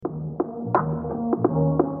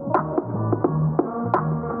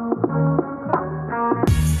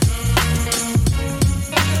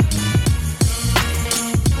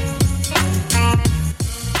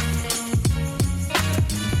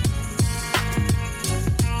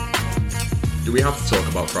do we have to talk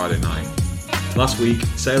about Friday night? Last week,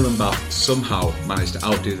 Sale and Bath somehow managed to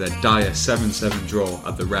outdo their dire 7-7 draw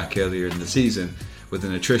at the Rec earlier in the season with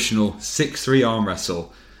an attritional 6-3 arm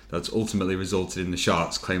wrestle that's ultimately resulted in the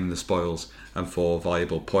Sharks claiming the spoils and 4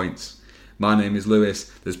 valuable points. My name is Lewis.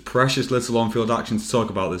 There's precious little on-field action to talk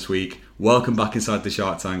about this week. Welcome back inside the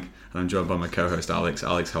Shark Tank, and I'm joined by my co-host Alex.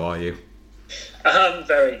 Alex, how are you? I'm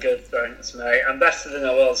very good, thanks, mate. I'm better than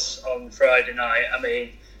I was on Friday night. I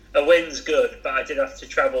mean, a win's good, but I did have to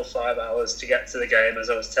travel 5 hours to get to the game, as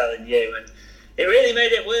I was telling you, and it really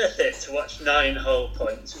made it worth it to watch 9 whole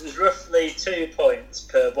points. It was roughly 2 points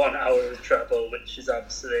per 1 hour of travel, which is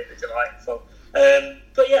absolutely delightful.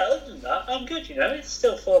 But yeah, other than that, I'm good, It's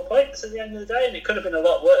still 4 points at the end of the day, and it could have been a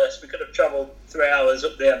lot worse. We could have travelled 3 hours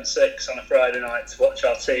up the M6 on a Friday night to watch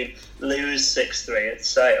our team lose 6-3 at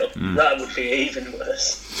Sale. That would be even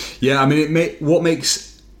worse. Yeah, I mean, what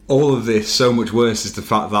makes all of this so much worse is the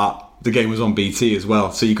fact that the game was on BT as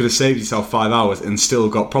well. So you could have saved yourself 5 hours and still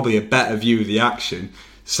got probably a better view of the action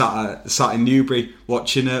sat in Newbury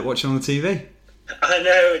watching on the TV. I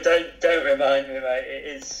know, don't remind me, mate.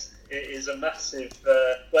 It is a massive...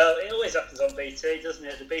 well, it always happens on BT, doesn't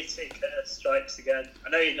it? The BT curse strikes again. I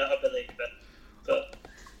know you're not a believer, but...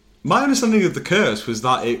 My understanding of the curse was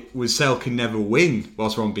that it was Sale can never win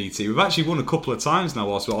whilst we're on BT. We've actually won a couple of times now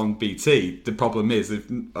whilst we're on BT. The problem is,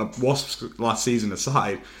 Wasps last season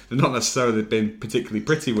aside, they've not necessarily been particularly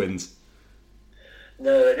pretty wins.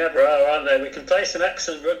 No, they never are, aren't they? We can play some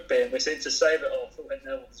excellent rugby and we seem to save it all for when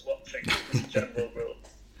no one's watching. It's a general rule.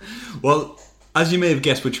 Well, as you may have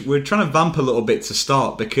guessed, we're trying to vamp a little bit to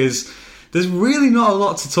start because there's really not a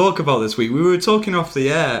lot to talk about this week. We were talking off the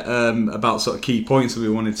air about sort of key points that we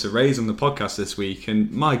wanted to raise on the podcast this week, and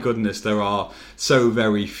my goodness, there are so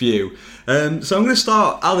very few. So I'm going to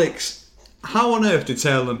start, Alex. How on earth did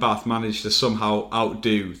Sale and Bath manage to somehow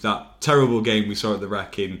outdo that terrible game we saw at the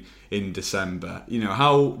Rec in December?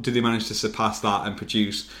 How did they manage to surpass that and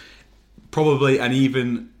produce probably an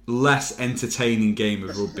even less entertaining game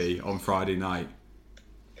of rugby on Friday night?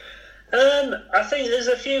 I think there's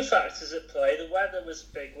a few factors at play. The weather was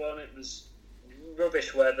a big one. It was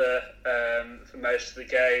rubbish weather for most of the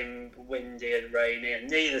game, windy and rainy, and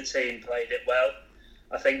neither team played it well.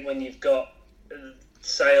 I think when you've got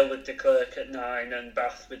Sale with de Klerk at 9 and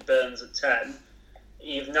Bath with Burns at 10,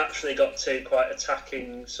 you've naturally got 2 quite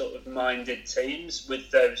attacking sort of minded teams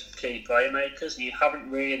with those key playmakers, and you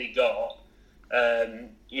haven't really got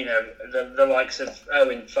the likes of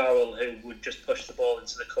Owen Farrell, who would just push the ball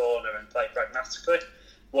into the corner and play pragmatically.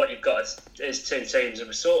 What you've got is 2 teams that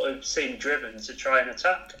were sort of seem driven to try and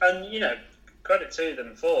attack, and credit to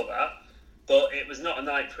them for that. But it was not a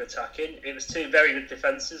night for attacking. It was 2 very good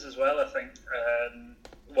defences as well. I think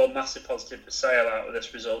one massive positive for Sale out of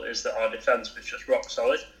this result is that our defence was just rock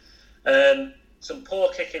solid. Some poor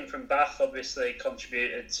kicking from Bath obviously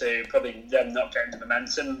contributed to probably them not getting the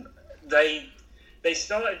momentum. They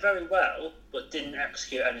started very well, but didn't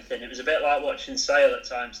execute anything. It was a bit like watching Sale at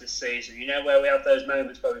times this season. Where we have those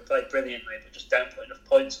moments where we play brilliantly, but just don't put enough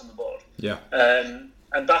points on the board. Yeah.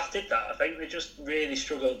 And Bath did that. I think they just really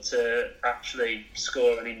struggled to actually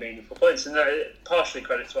score any meaningful points. And partially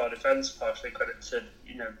credit to our defence, partially credit to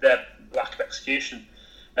their lack of execution.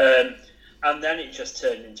 And then it just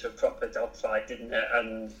turned into a proper dogfight, didn't it?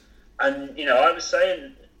 And I was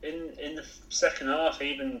saying in the second half,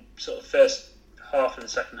 even sort of first half of the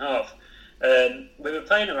second half, we were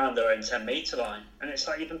playing around our own 10-metre line, and it's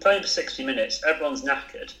like you've been playing for 60 minutes, everyone's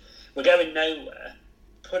knackered, we're going nowhere,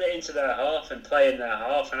 put it into their half and play in their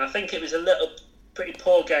half. And I think it was a pretty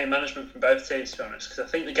poor game management from both teams, to be honest, because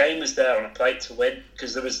I think the game was there on a plate to win,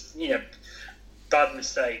 because there was bad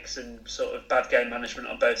mistakes and sort of bad game management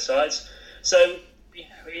on both sides. So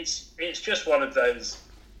it's just one of those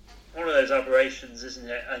aberrations, isn't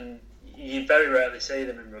it? And you very rarely see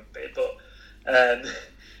them in rugby, but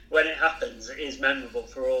when it happens, it is memorable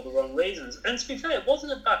for all the wrong reasons. And to be fair, it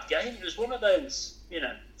wasn't a bad game. It was one of those,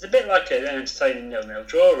 it's a bit like an entertaining 0-0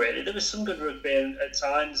 draw, really. There was some good rugby at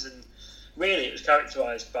times, and really it was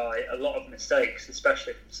characterised by a lot of mistakes,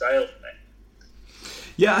 especially from Sale for me.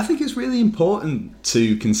 Yeah, I think it's really important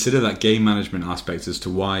to consider that game management aspect as to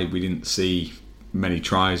why we didn't see many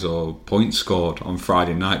tries or points scored on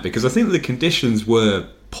Friday night, because I think the conditions were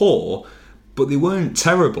poor, but they weren't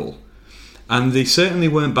terrible. And they certainly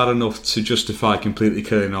weren't bad enough to justify completely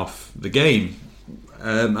killing off the game.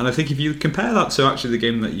 And I think if you compare that to actually the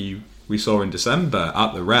game that we saw in December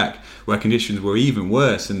at the Rec, where conditions were even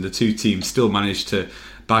worse and the 2 teams still managed to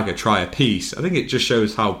bag a try apiece, I think it just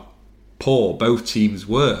shows how poor both teams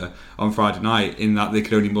were on Friday night, in that they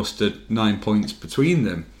could only muster 9 points between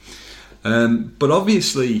them. But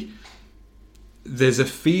obviously, there's a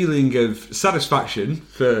feeling of satisfaction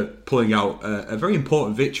for pulling out a very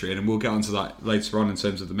important victory, and we'll get onto that later on in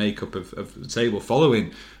terms of the makeup of the table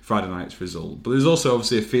following Friday night's result. But there's also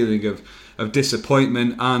obviously a feeling of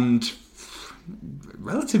disappointment and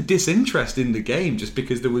relative disinterest in the game, just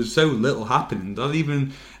because there was so little happening. Not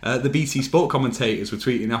even the BT Sport commentators were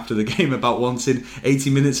tweeting after the game about wanting 80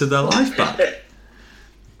 minutes of their life back.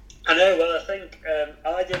 I know. Well, I think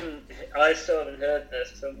I still haven't heard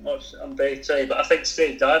this much on BT, but I think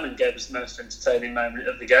Steve Diamond gave us the most entertaining moment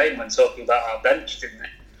of the game when talking about our bench, didn't he?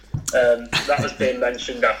 That was being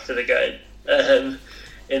mentioned after the game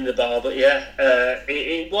in the bar. But yeah,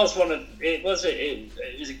 it was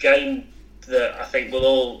a game that I think we'll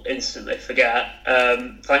all instantly forget.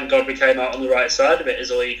 Thank God we came out on the right side of it,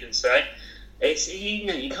 is all you can say. It's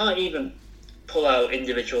you can't even pull out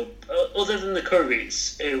individual, other than the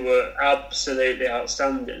Currys, who were absolutely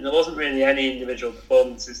outstanding. There wasn't really any individual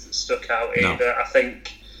performances that stuck out either. No. I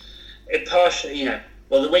think it partially, the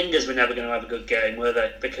wingers were never going to have a good game, were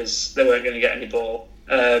they? Because they weren't going to get any ball.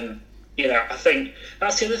 I think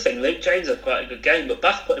that's the other thing. Luke James had quite a good game, but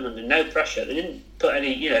Bath put him under no pressure. They didn't put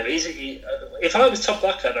any, if I was Tom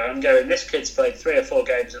Blackadder, I'm going, this kid's played 3 or 4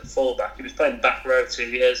 games at fullback. He was playing back row 2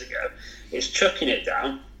 years ago. It's chucking it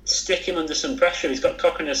down. Stick him under some pressure. He's got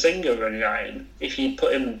Cocker and Singer running at him. If you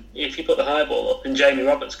put the high ball up and Jamie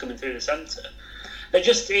Roberts coming through the centre,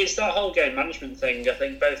 it's that whole game management thing. I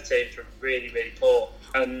think both teams were really, really poor.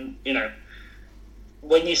 And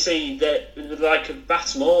when you see that, like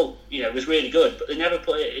Bath Mall, was really good, but they never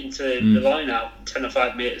put it into the line out 10 or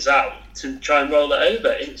 5 metres out to try and roll it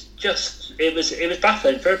over. It was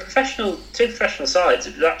baffling for two professional sides.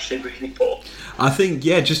 It was actually really poor. I think,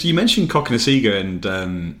 you mentioned Cokanasiga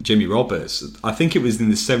and Jimmy Roberts. I think it was in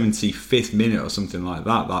the 75th minute or something like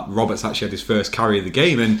that Roberts actually had his first carry of the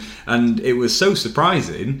game, and it was so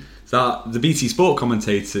surprising that the BT Sport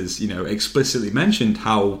commentators, explicitly mentioned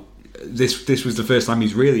how this was the first time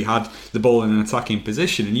he's really had the ball in an attacking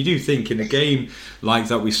position. And you do think in a game like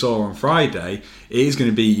that we saw on Friday, it is going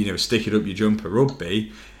to be, stick it up your jumper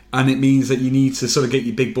rugby. And it means that you need to sort of get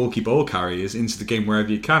your big bulky ball carriers into the game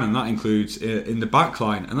wherever you can, and that includes in the back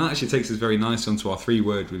line. And that actually takes us very nicely onto our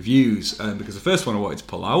 3-word reviews, because the first one I wanted to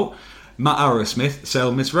pull out, Matt Arrowsmith,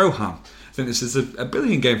 Sale Miss Rohan. I think this is a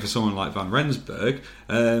brilliant game for someone like Van Rensburg,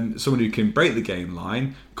 someone who can break the game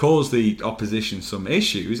line, cause the opposition some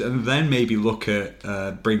issues, and then maybe look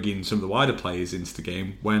at bringing some of the wider players into the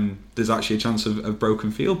game when there's actually a chance of broken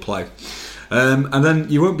field play. And then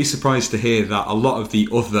you won't be surprised to hear that a lot of the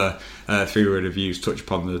other 3-word reviews touch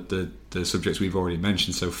upon the subjects we've already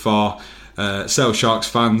mentioned so far. Sale Sharks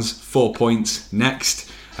fans, 4 points next.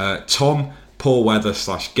 Tom, poor weather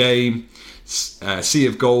 / game. Sea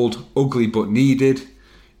of Gold, ugly but needed.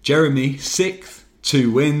 Jeremy, 6th,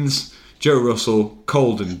 2 wins. Joe Russell,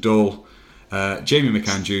 cold and dull. Jamie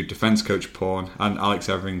McAndrew, defence coach porn. And Alex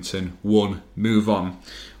Everington, 1, move on.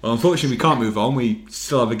 Well, unfortunately, we can't move on. We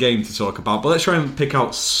still have a game to talk about. But let's try and pick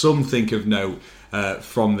out something of note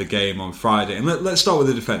from the game on Friday. And let's start with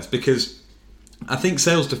the defence, because I think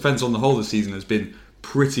Sale's defence on the whole this season has been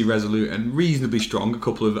pretty resolute and reasonably strong. A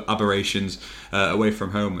couple of aberrations away from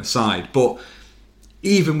home aside. But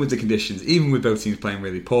even with the conditions, even with both teams playing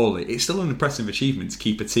really poorly, it's still an impressive achievement to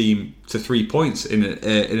keep a team to 3 points in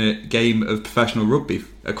a game of professional rugby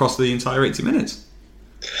across the entire 80 minutes.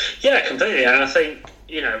 Yeah, completely. And I think,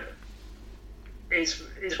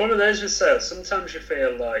 it's one of those with Sale. Sometimes you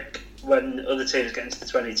feel like when other teams get into the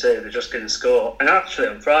 22, they're just going to score. And actually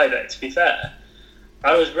on Friday, to be fair,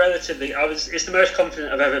 it's the most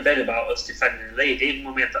confident I've ever been about us defending the lead, even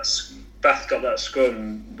when we had Bath got that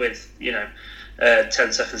scrum with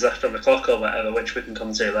 10 seconds left on the clock or whatever, which we can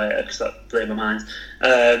come to later because that blew my mind.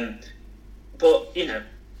 But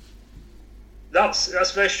that's a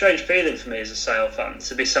very strange feeling for me as a Sale fan,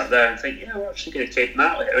 to be sat there and think, we're actually going to keep them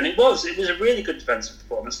out here. And it was a really good defensive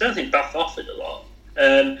performance. I don't think Bath offered a lot.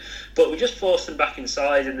 But we just forced them back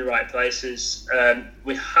inside in the right places.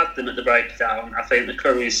 We had them at the breakdown. I think the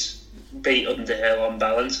Currys beat Underhill on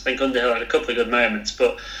balance. I think Underhill had a couple of good moments,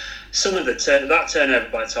 but some of that turnover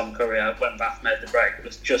by Tom Curry when Bath made the break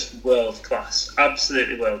was just world class,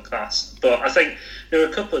 absolutely world class. But I think there were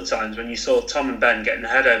a couple of times when you saw Tom and Ben getting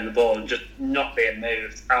their head over the ball and just not being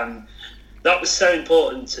moved, and that was so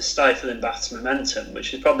important to stifling Bath's momentum,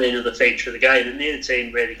 which is probably another feature of the game. And neither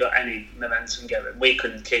team really got any momentum going. We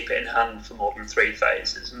couldn't keep it in hand for more than 3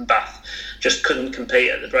 phases, and Bath just couldn't compete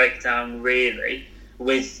at the breakdown really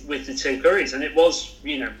with the 2 Currys. And it was,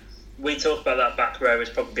 we talk about that back row as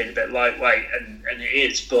probably being a bit lightweight, and it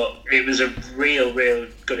is, but it was a real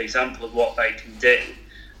good example of what they can do.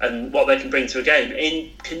 and what they can bring to a game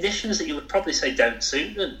in conditions that you would probably say don't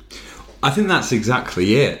suit them. I think that's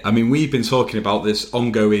exactly it. I mean, we've been talking about this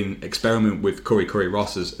ongoing experiment with Curry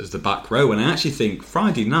Ross as the back row, and I actually think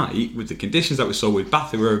Friday night, with the conditions that we saw with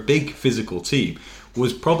Bath, who are a big physical team,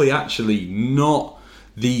 was probably actually not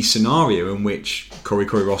the scenario in which Curry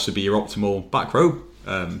Ross would be your optimal back row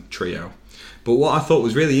trio. But what I thought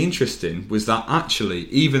was really interesting was that actually,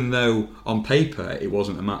 even though on paper it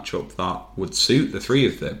wasn't a matchup that would suit the three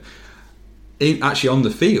of them, actually on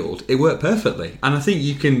the field it worked perfectly. And I think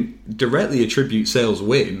you can directly attribute Sale's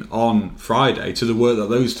win on Friday to the work that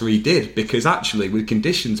those three did, because actually with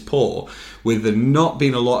conditions poor, with there not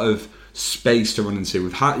being a lot of space to run into,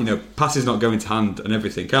 with passes not going to hand and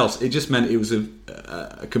everything else, it just meant it was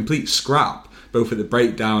a complete scrap both at the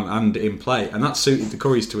breakdown and in play, and that suited the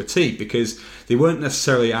Currys to a T, because they weren't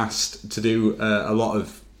necessarily asked to do a lot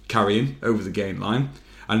of carrying over the gain line,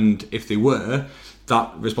 and if they were,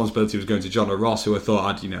 that responsibility was going to John O'Ross, who I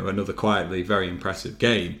thought had another quietly very impressive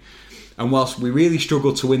game. And whilst we really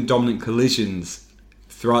struggled to win dominant collisions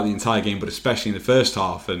throughout the entire game, but especially in the first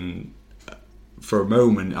half, and for a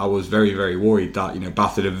moment I was very, very worried that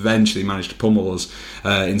Bath had eventually managed to pummel us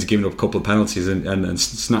into giving up a couple of penalties and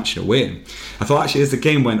snatching a win. I thought actually as the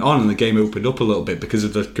game went on and the game opened up a little bit because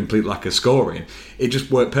of the complete lack of scoring, it just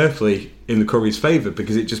worked perfectly in the Currys' favour,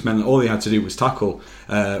 because it just meant that all they had to do was tackle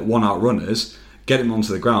one-out runners, get him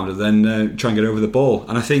onto the ground, and then try and get over the ball.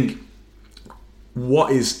 And I think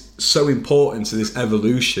what is so important to this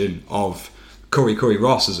evolution of Curry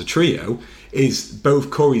Ross as a trio is both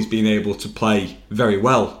Currys being able to play very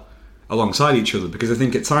well alongside each other, because I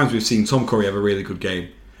think at times we've seen Tom Curry have a really good game,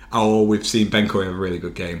 or we've seen Ben Curry have a really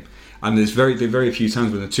good game, and there's very few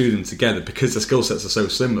times when the two of them together, because their skill sets are so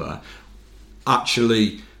similar,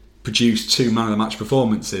 actually produce two man of the match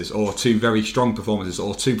performances, or two very strong performances,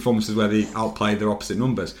 or two performances where they outplay their opposite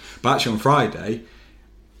numbers. But actually on Friday,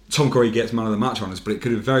 Tom Curry gets man of the match honours, but it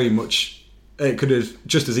could have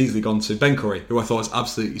just as easily gone to Ben Curry, who I thought was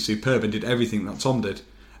absolutely superb and did everything that Tom did.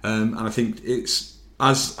 And I think it's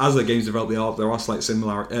as their games develop, there are slight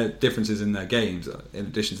differences in their games in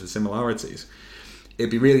addition to the similarities.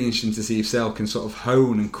 It'd be really interesting to see if Sale can sort of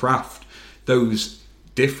hone and craft those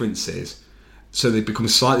differences so they become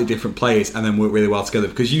slightly different players and then work really well together.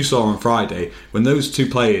 Because you saw on Friday, when those two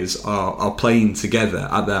players are playing together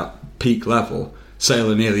at that peak level,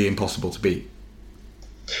 Sale are nearly impossible to beat.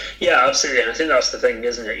 Yeah, absolutely. And I think that's the thing,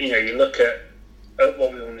 isn't it? You look at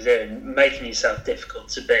what we want to do, and making yourself difficult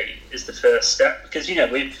to beat is the first step. Because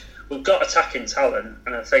we've got attacking talent,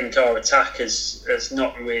 and I think our attack has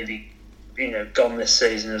not really gone this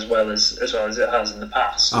season as well as it has in the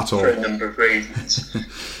past for a number of reasons.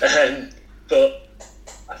 But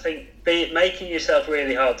I think making yourself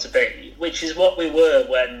really hard to beat, which is what we were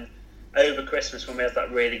when over Christmas when we had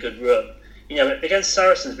that really good run. Against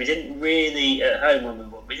Saracens, we didn't really, at home when we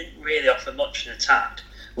won, we didn't really offer much in attack.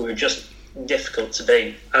 We were just difficult to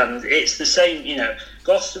beat. And it's the same,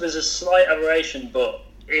 Gloucester was a slight aberration, but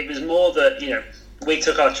it was more that, we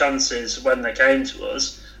took our chances when they came to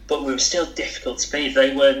us, but we were still difficult to beat.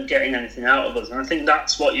 They weren't getting anything out of us. And I think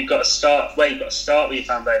that's what you've got to start with your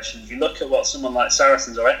foundations. You look at what someone like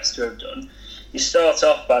Saracens or Exeter have done. You start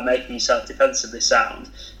off by making yourself defensively sound.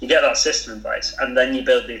 You get that system in place, and then you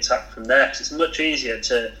build the attack from there. Because it's much easier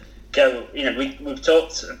to go. We've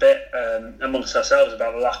talked a bit amongst ourselves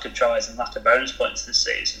about the lack of tries and lack of bonus points this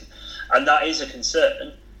season, and that is a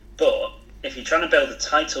concern. But if you're trying to build a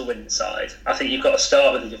title-winning side, I think you've got to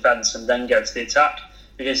start with the defence and then go to the attack.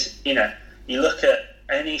 Because you look at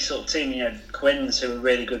any sort of team. Quins, who are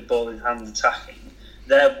really good ball in hand attacking.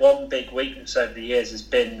 Their one big weakness over the years has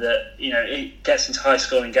been that it gets into high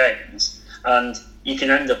scoring games and you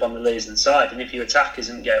can end up on the losing side, and if your attack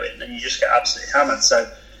isn't going then you just get absolutely hammered.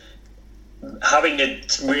 So having a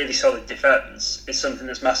really solid defence is something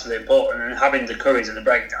that's massively important, and having the Currys at the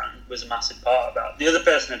breakdown was a massive part of that. The other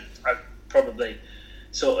person I'd probably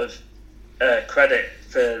sort of credit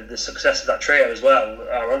for the success of that trio as well,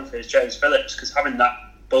 ironically, is James Phillips, because having that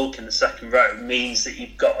bulk in the second row means that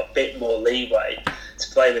you've got a bit more leeway to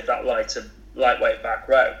play with that lightweight back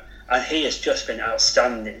row, and he has just been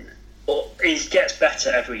outstanding. He gets better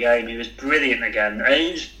every game. He was brilliant again, and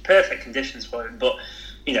it was perfect conditions for him. But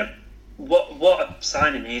what a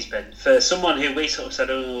signing he's been for someone who we sort of said,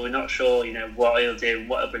 we're not sure, what he'll do,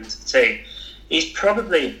 what he'll bring to the team. He's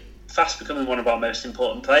probably fast becoming one of our most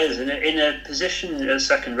important players in a position in the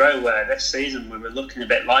second row where this season we were looking a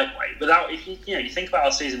bit lightweight. If you think about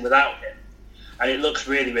our season without him, and it looks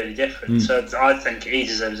really, really different. So I think he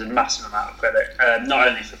deserves a massive amount of credit, not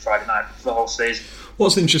only for Friday night, but for the whole season.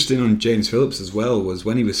 What's interesting on James Phillips as well was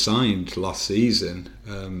when he was signed last season,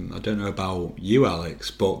 I don't know about you, Alex,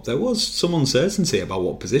 but there was some uncertainty about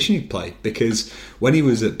what position he'd play, because when he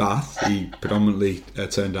was at Bath, he predominantly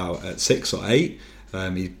turned out at 6 or 8.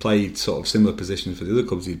 He played sort of similar positions for the other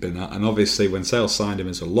clubs he'd been at, and obviously when Sale signed him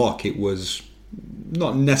as a lock, it was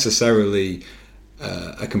not necessarily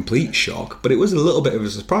a complete shock, but it was a little bit of a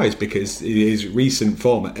surprise because his recent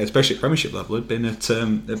form, especially at Premiership level, had been in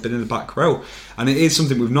the back row, and it is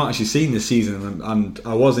something we've not actually seen this season. And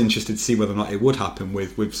I was interested to see whether or not it would happen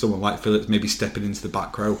with someone like Phillips maybe stepping into the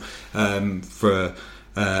back row for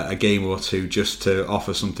a game or two, just to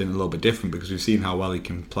offer something a little bit different, because we've seen how well he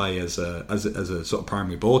can play as a sort of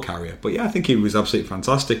primary ball carrier. But yeah, I think he was absolutely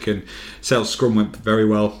fantastic, and Sale's scrum went very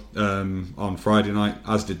well on Friday night,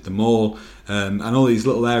 as did the maul, and all these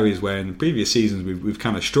little areas where in the previous seasons we've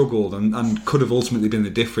kind of struggled and could have ultimately been the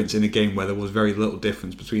difference in a game where there was very little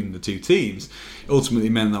difference between the two teams. It ultimately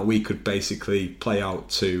meant that we could basically play out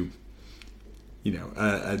to, you know,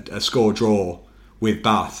 a score draw with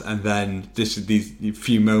Bath, and then these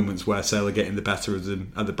few moments where Sale are getting the better of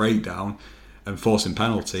them at the breakdown and forcing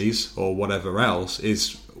penalties or whatever else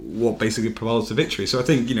is what basically propels to victory. So I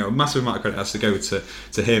think, you know, a massive amount of credit has to go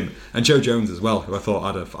to him and Joe Jones as well, who I thought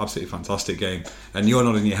had an absolutely fantastic game. And you're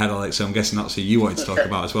nodding your head, Alex, so I'm guessing that's who you wanted to talk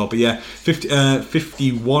about as well. But yeah,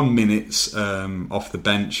 51 minutes off the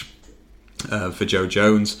bench for Joe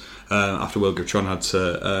Jones after Will Griffiths had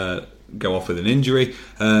to go off with an injury.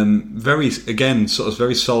 Very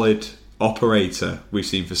solid operator we've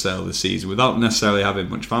seen for Sale this season without necessarily having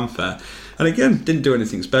much fanfare, and again didn't do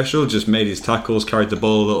anything special, just made his tackles, carried the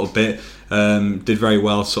ball a little bit, did very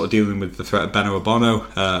well sort of dealing with the threat of Beno Obono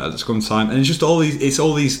at the scrum time. And it's just all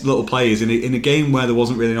these little players in a game where there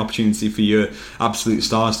wasn't really an opportunity for your absolute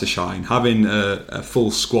stars to shine. Having a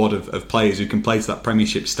full squad of players who can play to that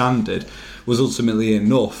Premiership standard was ultimately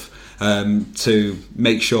enough to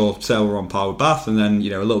make sure Sale were on par with Bath, and then, you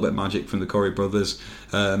know, a little bit of magic from the Corey brothers,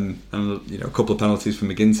 and, you know, a couple of penalties from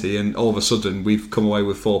McGinty, and all of a sudden we've come away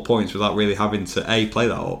with 4 points without really having to A, play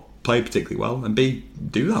particularly well, and B,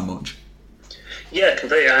 do that much. Yeah,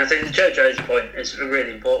 completely. And I think the Joe Jones point is a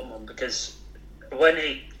really important one, because when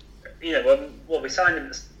he, you know, when we signed him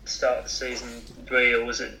at the start of the season, 3 or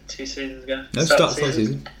was it 2 seasons ago? No, start of the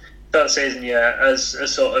season. That season, yeah, as a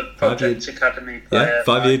sort of project academy player. Yeah,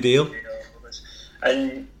 5-year deal.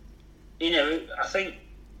 And, you know, I think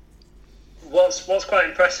what's quite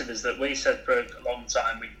impressive is that we said for a long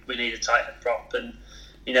time we need a tight head prop, and,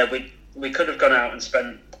 you know, we could have gone out and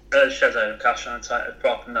spent a shed load of cash on a tight head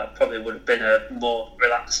prop, and that probably would have been a more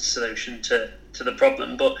relaxed solution to the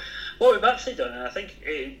problem. But what we've actually done, and I think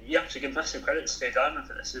you have to give massive credit to Steve Diamond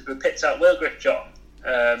for this, is we picked out Will Griffiths,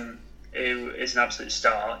 who is an absolute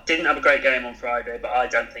star. Didn't have a great game on Friday, but I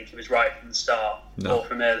don't think he was right from the start or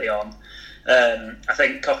from early on. I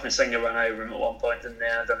think Cockney Singer ran over him at one point, didn't he?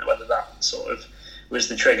 I don't know whether that sort of was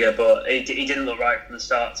the trigger, but he didn't look right from the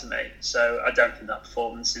start to me. So I don't think that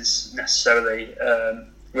performance is necessarily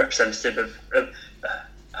representative of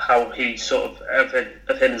how he sort of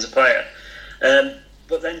him as a player.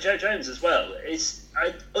 But then Joe Jones as well is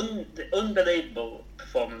an unbelievable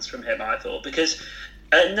performance from him, I thought, because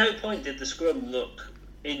at no point did the scrum look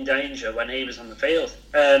in danger when he was on the field.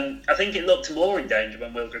 I think it looked more in danger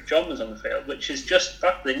when Will Griffiths was on the field, which is just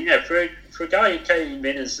baffling, you know, for a guy who came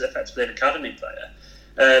in as effectively an academy player.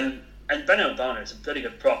 And Beno Obono is a pretty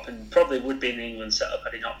good prop, and probably would be in the England setup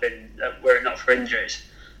had he not been were it not for injuries.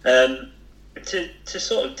 To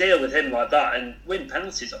sort of deal with him like that and win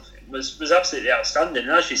penalties off him was absolutely outstanding.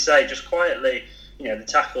 And as you say, just quietly, you know, the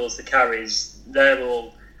tackles, the carries, they're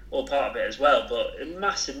all part of it as well, but a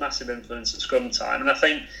massive influence at scrum time. And I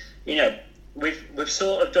think, you know, we've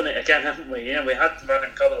sort of done it again, haven't we? You know, we had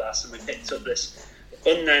Vadim Kovalas and we picked up this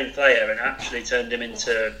unknown player and actually turned him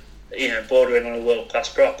into, you know, bordering on a world-class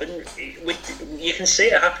prop. And you can see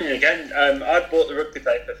it happening again. I bought the rugby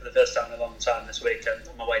paper for the first time in a long time this weekend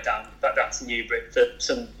on my way down back to Newbury for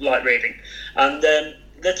some light reading. And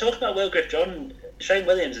they're talking about Will Griffiths. Shane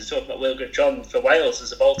Williams is talking about Will Griffiths for Wales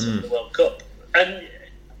as a vaulter in the World Cup. And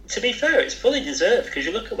to be fair, it's fully deserved, because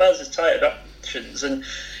you look at Wales' tighter options, and,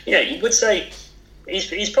 you know, you would say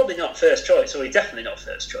he's probably not first choice, or he's definitely not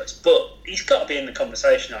first choice, but he's got to be in the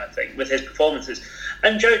conversation, I think, with his performances.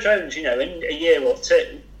 And Joe Jones, you know, in a year or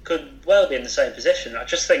two, could well be in the same position. I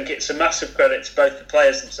just think it's a massive credit to both the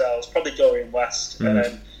players themselves, probably Dorian West,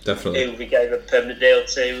 definitely, who we gave a permanent deal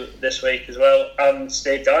to this week as well, and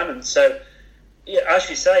Steve Diamond. So, yeah, as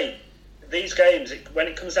you say, these games, when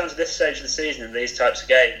it comes down to this stage of the season and these types of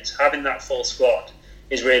games, having that full squad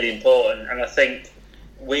is really important. And I think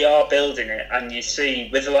we are building it, and you see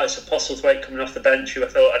with the likes of Postlethwaite coming off the bench, who I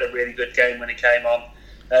thought had a really good game when he came on,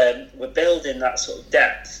 we're building that sort of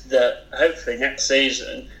depth that hopefully next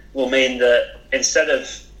season will mean that instead of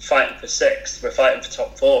fighting for sixth, we're fighting for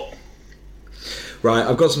top four. Right,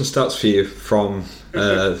 I've got some stats for you from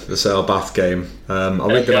the Sale Bath game. I'll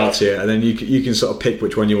read them out to you, and then you can sort of pick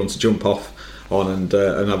which one you want to jump off on and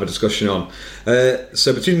have a discussion on.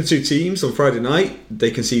 So between the two teams on Friday night,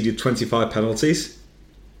 they conceded 25 penalties.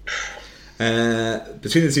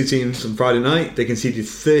 Between the two teams on Friday night, they conceded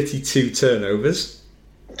 32 turnovers.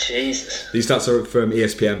 Jesus. These stats are from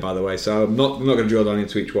ESPN, by the way, so I'm not going to drill down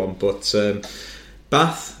into each one, but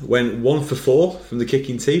Bath went 1 for 4 from the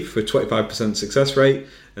kicking tee for a 25% success rate,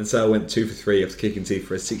 and Sale went 2 for 3 off the kicking tee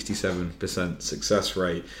for a 67% success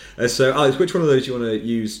rate. So, Alex, which one of those do you want to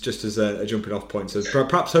use just as a jumping off point? So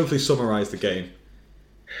perhaps hopefully summarise the game.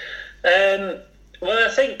 Well,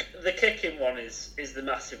 I think the kicking one is the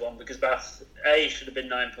massive one, because Bath should have been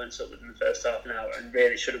 9 points up within the first half an hour and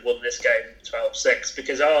really should have won this game 12-6,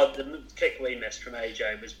 because the kick we missed from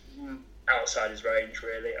AJ was outside his range,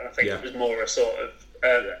 really, and I think it was more a sort of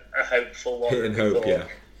a hopeful one. Hit and hope, yeah.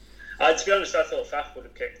 To be honest, I thought Faf would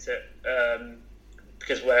have kicked it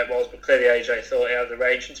because of where it was, but clearly AJ thought he had the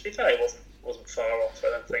range, and to be fair, he wasn't far off.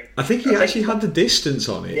 I don't think. I think he actually had the distance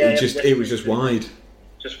on it. Yeah, it was just wide.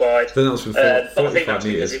 Just wide. Then that was from 45 but I think that's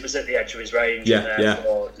metres. because it was at the edge of his range. Yeah.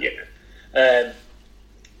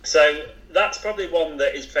 So that's probably one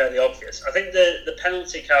that is fairly obvious. I think the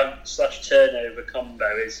penalty count / turnover combo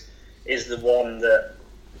is the one that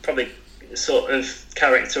probably sort of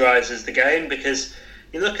characterises the game, because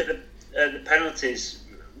you look at the penalties.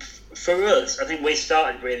 For us, I think we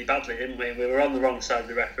started really badly, didn't we? We were on the wrong side of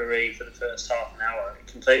the referee for the first half an hour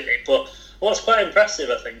completely. But what's quite impressive,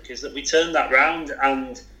 I think, is that we turned that round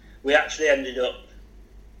and we actually ended up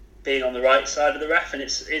being on the right side of the ref. And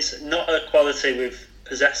it's not a quality we've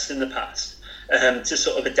possessed in the past to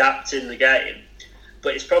sort of adapt in the game.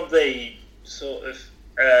 But it's probably sort of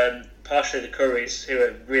partially the Currys, who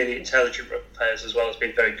are really intelligent rugby players as well as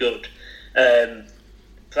being very good.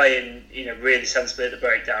 Playing, really sensibly at the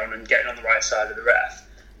breakdown and getting on the right side of the ref,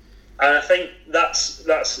 and I think that's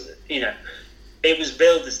it was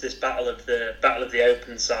billed as this battle of the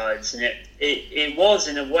open sides, and it was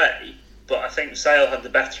in a way, but I think Sale had the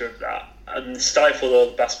better of that and stifled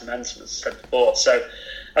all the Bath's momentum, as I said before. So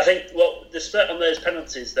I think the split on those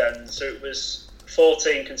penalties then, so it was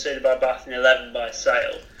 14 conceded by Bath and 11 by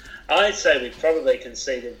Sale. I'd say we probably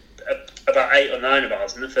conceded about 8 or 9 of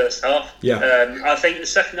ours in the first half. I think the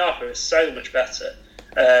second half was so much better.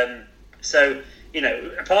 So,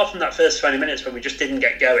 apart from that first 20 minutes when we just didn't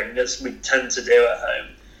get going, as we tend to do at home,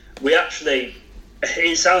 we actually,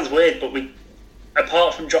 it sounds weird, but we,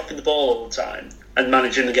 apart from dropping the ball all the time and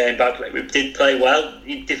managing the game badly, we did play well.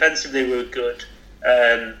 Defensively, we were good.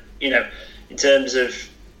 In terms of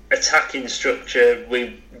attacking structure,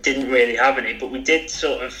 we didn't really have any, but we did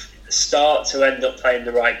sort of start to end up playing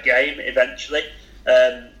the right game eventually,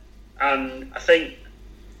 and I think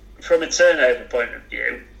from a turnover point of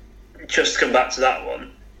view, just to come back to that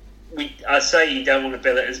one, I say you don't want to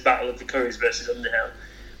bill it as Battle of the Currys versus Underhill,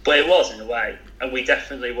 but it was in a way, and we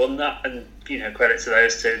definitely won that, and credit to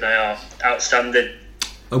those two, they are outstanding.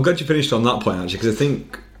 I'm glad you finished on that point, actually, because I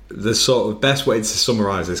think the sort of best way to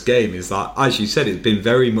summarise this game is that, as you said, it's been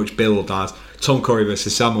very much billed as Tom Curry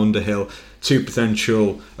versus Sam Underhill, two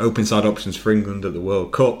potential open side options for England at the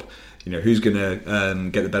World Cup. Who's going to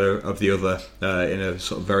get the better of the other in a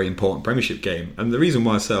sort of very important Premiership game. And the reason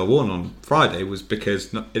why Sale won on Friday was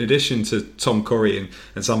because, in addition to Tom Curry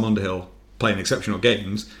and Sam Underhill playing exceptional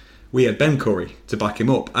games, we had Ben Curry to back him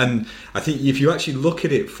up. And I think if you actually look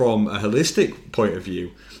at it from a holistic point of view,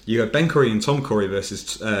 you have Ben Curry and Tom Curry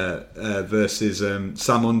versus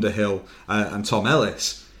Sam Underhill and Tom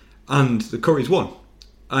Ellis, and the Currys won.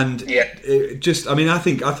 And I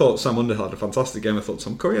thought Sam Underhill had a fantastic game. I thought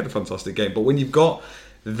Tom Curry had a fantastic game. But when you've got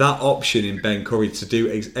that option in Ben Curry to do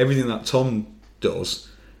everything that Tom does,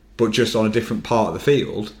 but just on a different part of the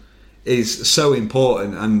field, is so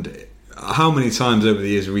important. And how many times over the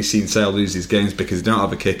years have we seen Sale lose these games because they don't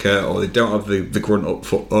have a kicker, or they don't have the grunt up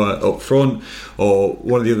front, or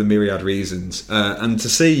one of the other myriad reasons? And to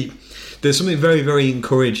see, there's something very, very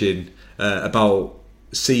encouraging about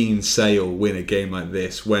seeing Sale win a game like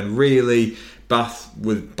this, when really Bath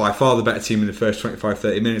were by far the better team in the first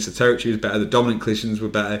 25-30 minutes. The territory was better, the dominant collisions were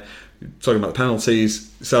better. Talking about the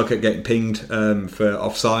penalties, Sale kept getting pinged for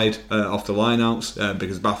offside off the lineouts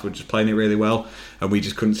because Bath were just playing it really well, and we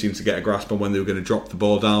just couldn't seem to get a grasp on when they were going to drop the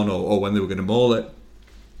ball down or when they were going to maul it.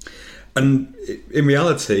 And in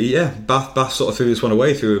reality, Bath sort of threw this one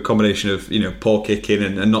away through a combination of poor kicking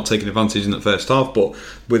and not taking advantage in the first half. But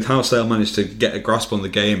with how Sale managed to get a grasp on the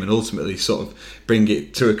game and ultimately sort of bring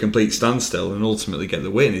it to a complete standstill and ultimately get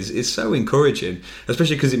the win is so encouraging.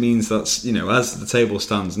 Especially because it means that as the table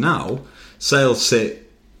stands now, Sale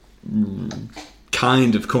sit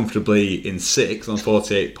kind of comfortably in 6th on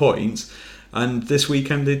 48 points. And this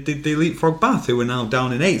weekend they leapfrog Bath, who are now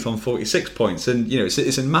down in 8th on 46 points. And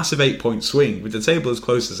it's a massive 8-point swing. With the table as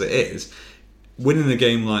close as it is, winning a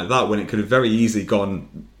game like that when it could have very easily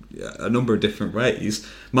gone a number of different ways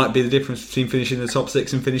might be the difference between finishing in the top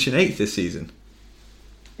 6 and finishing 8th this season.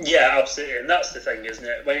 Yeah, absolutely. And that's the thing, isn't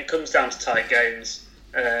it? When it comes down to tight games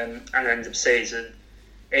and end of season,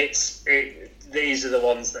 these are the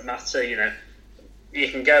ones that matter, You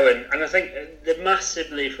can go and I think the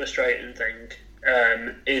massively frustrating thing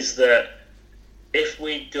is that if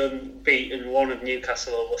we'd beaten one of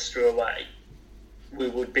Newcastle or Worcester away, we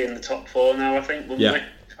would be in the top 4 now, I think, wouldn't we?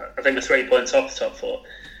 I think we're 3 points off the top 4.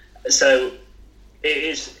 So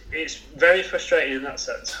it's very frustrating in that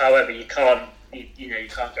sense. However, you can't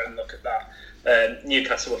go and look at that.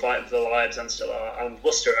 Newcastle were fighting for their lives and still are, and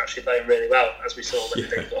Worcester are actually playing really well, as we saw when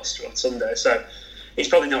they beat Gloucester on Sunday. So it's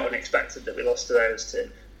probably not unexpected that we lost to those two,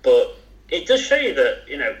 but it does show you that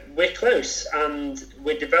we're close and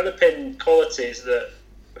we're developing qualities that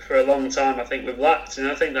for a long time I think we've lacked, and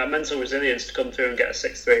I think that mental resilience to come through and get a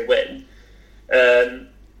 6-3 win.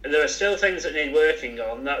 There are still things that need working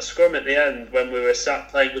on. That scrum at the end when we were sat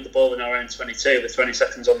playing with the ball in our own 22 with 20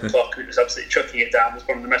 seconds on the clock and it was absolutely chucking it down was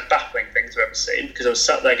one of the most baffling things I've ever seen, because I was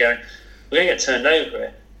sat there going, we're going to get turned over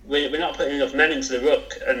here. We're not putting enough men into the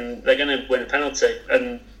ruck and they're going to win a penalty,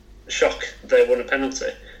 and shock, they won a penalty.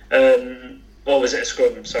 Or was it a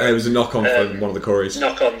scrum? Sorry. It was a knock-on from one of the Corries.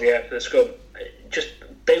 Knock-on, for the scrum. Just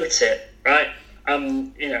boot it, right?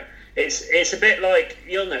 It's a bit like,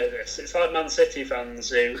 you'll know this, it's like Man City fans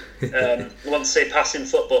who want to see passing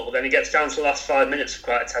football, then it gets down to the last 5 minutes of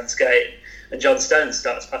quite a tense game, and John Stones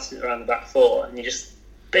starts passing it around the back 4, and you just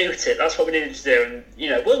boot it. That's what we needed to do, and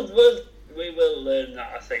we will learn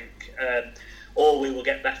that, I think, or we will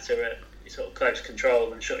get better at sort of close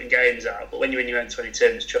control and shutting games out. But when you're in your own 22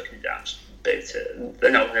 and just chucking it down, just boot it. And they're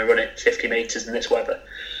not going to run it 50 metres in this weather.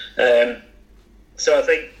 So I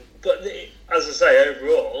think, but as I say,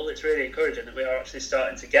 overall, it's really encouraging that we are actually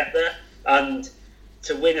starting to get there. And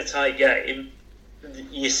to win a tight game,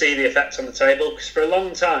 you see the effect on the table, because for a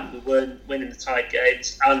long time we weren't winning the tight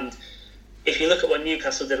games. And if you look at what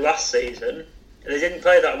Newcastle did last season, they didn't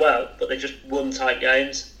play that well, but they just won tight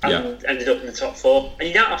games and ended up in the top 4. And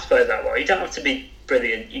you don't have to play that well. You don't have to be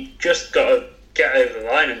brilliant. You just got to get over the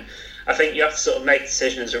line. And I think you have to sort of make a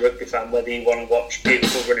decision as a rugby fan whether you want to watch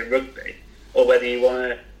beautiful running rugby or whether you want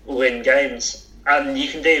to win games. And you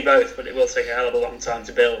can do both, but it will take a hell of a long time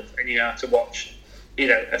to build, and you have to watch,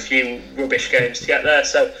 a few rubbish games to get there.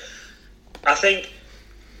 So I think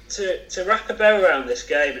to wrap a bow around this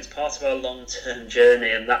game, it's part of our long-term journey,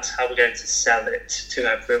 and that's how we're going to sell it to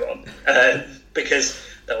everyone. Because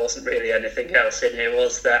there wasn't really anything else in here,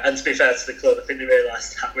 was there? And to be fair to the club, I think they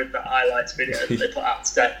realised that with that highlights video that they put out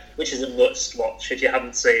today, which is a must-watch. If you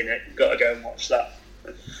haven't seen it, you've got to go and watch that.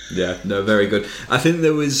 Yeah, no, very good. I think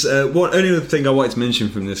there was one only other thing I wanted to mention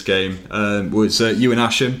from this game was Ewan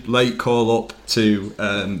Asham, late call up to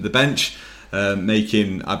the bench,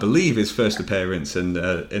 making, I believe, his first appearance in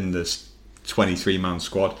this 23-man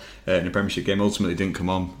squad in a Premiership game. Ultimately didn't come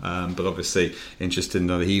on, but obviously interesting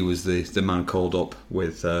that he was the man called up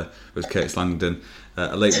with Curtis Langdon,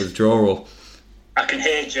 a late withdrawal. I can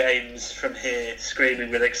hear James from here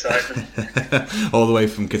screaming with excitement. All the way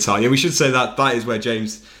from Qatar. Yeah, we should say that is where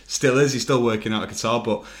James still is. He's still working out of Qatar,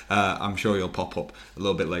 but I'm sure he'll pop up a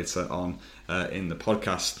little bit later on in the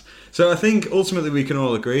podcast. So I think ultimately we can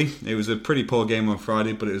all agree it was a pretty poor game on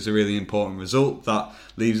Friday, but it was a really important result that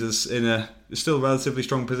leaves us in a still relatively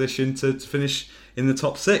strong position to finish in the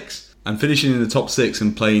top 6. And finishing in the top 6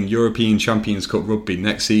 and playing European Champions Cup rugby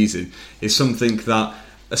next season is something that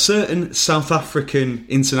a certain South African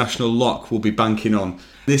international lock will be banking on.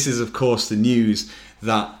 This is, of course, the news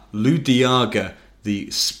that Lou Diaga, the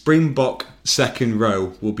Springbok second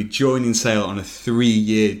row, will be joining Sale on a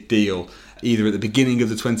 3-year deal, either at the beginning of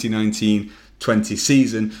the 2019-20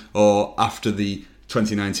 season or after the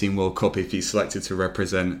 2019 World Cup if he's selected to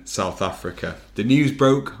represent South Africa. The news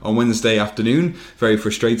broke on Wednesday afternoon, very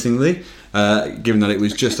frustratingly, given that it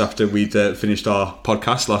was just after we'd finished our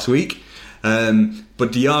podcast last week.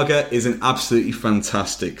 But Diaga is an absolutely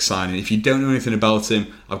fantastic signing. If you don't know anything about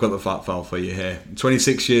him, I've got the fat file for you here.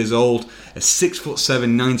 26 years old, a 6'7",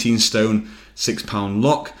 19 stone, £6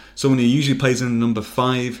 lock. Someone who usually plays in the number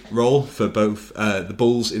 5 role for both the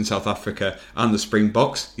Bulls in South Africa and the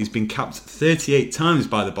Springboks. He's been capped 38 times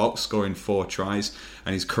by the Boks, scoring 4 tries,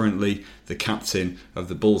 and he's currently the captain of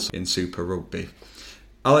the Bulls in Super Rugby.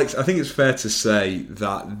 Alex, I think it's fair to say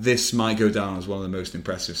that this might go down as one of the most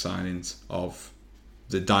impressive signings of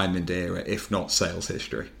the Diamond era, if not Sale's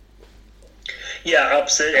history. Yeah,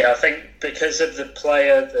 absolutely. I think because of the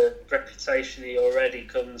player, the reputation he already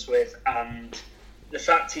comes with, and the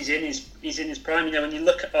fact he's in his prime. You know, when you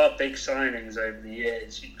look at our big signings over the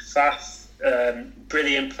years, Faf,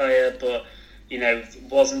 brilliant player, but you know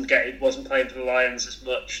wasn't playing for the Lions as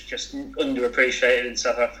much, just underappreciated in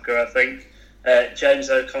South Africa, I think. James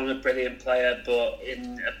O'Connor, brilliant player, but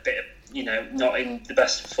in a bit of, not in the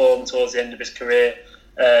best form towards the end of his career.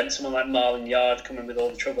 Someone like Marlon Yard coming with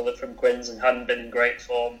all the trouble from Quins and hadn't been in great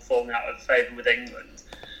form, falling out of favour with England.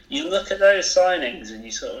 You look at those signings and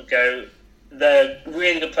you sort of go, they're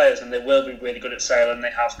really good players and they will be really good at Sale and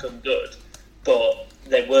they have come good, but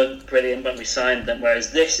they weren't brilliant when we signed them,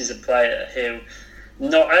 whereas this is a player who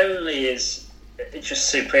not only is just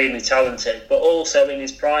supremely talented, but also in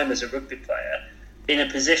his prime as a rugby player, in a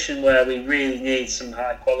position where we really need some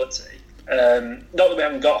high quality. Not that we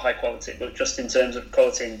haven't got high quality, but just in terms of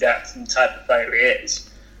quality and depth and the type of player he is.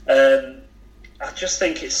 I just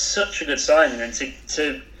think it's such a good signing, and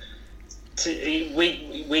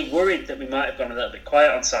we worried that we might have gone a little bit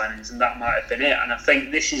quiet on signings, and that might have been it. And I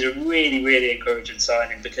think this is a really, really encouraging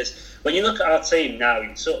signing, because when you look at our team now,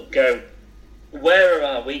 you sort of go, where are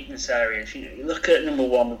our weakness areas? You look at number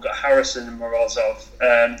 1, we've got Harrison and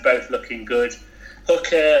Morozov, both looking good.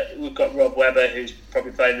 Hooker, we've got Rob Webber, who's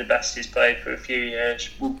probably playing the best he's played for a few years.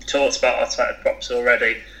 We've talked about our tight props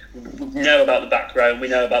already. We know about the back row and we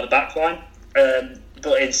know about the back line.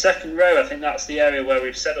 But in second row, I think that's the area where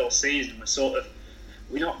we've said all season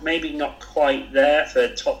we're not quite there for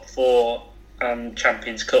top 4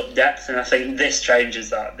 Champions Cup depth, and I think this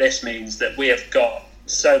changes that. This means that we have got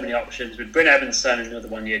so many options with Bryn Evans signing another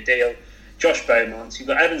 1-year deal, Josh Beaumont. You've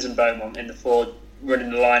got Evans and Beaumont in the forward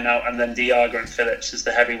running the line out, and then Diaga and Phillips as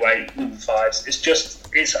the heavyweight number 5s.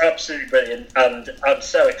 It's absolutely brilliant, and I'm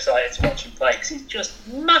so excited to watch him play because he's just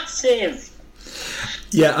massive.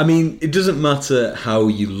 Yeah, I mean, it doesn't matter how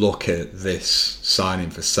you look at this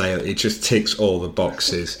signing for Sale, it just ticks all the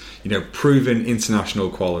boxes. Proven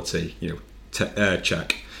international quality,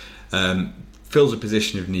 check. Fills a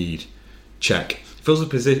position of need, check. Fills a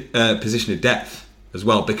position of depth as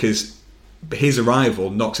well, because his arrival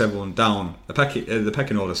knocks everyone down the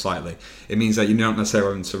pecking order slightly. It means that you don't necessarily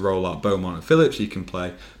having to roll out Beaumont and Phillips. You can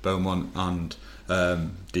play Beaumont and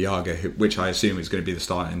Diaga, which I assume is going to be the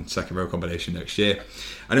starting second row combination next year.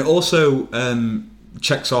 And it also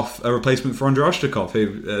checks off a replacement for Andrei Oshtakov,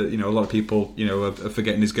 who a lot of people are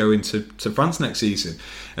forgetting is going to France next season.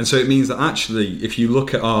 And so it means that actually, if you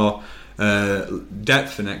look at our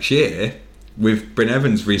depth for next year, with Bryn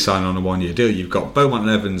Evans re-signing on a 1-year deal, you've got Beaumont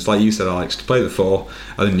and Evans, like you said, Alex, to play the 4,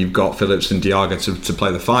 and then you've got Phillips and Diaga to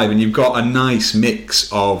play the 5, and you've got a nice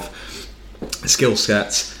mix of skill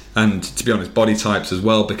sets and, to be honest, body types as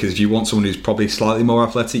well, because if you want someone who's probably slightly more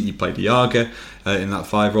athletic, you play Diaga in that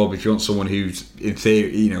 5 role. But if you want someone who's in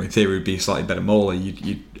theory would be a slightly better mauler,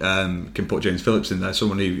 you can put James Phillips in there,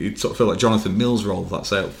 someone who sort of feel like Jonathan Mills' role for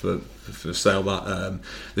Sale that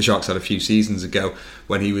the Sharks had a few seasons ago,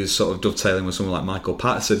 when he was sort of dovetailing with someone like Michael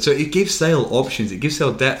Patterson. So it gives Sale options, it gives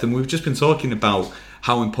Sale depth, and we've just been talking about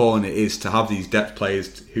how important it is to have these depth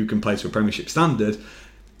players who can play to a Premiership standard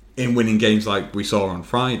in winning games like we saw on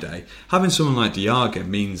Friday. Having someone like Diaga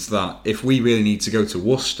means that if we really need to go to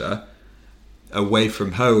Worcester away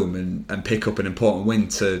from home and pick up an important win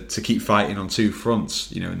to keep fighting on 2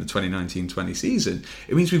 fronts, in the 2019-20 season,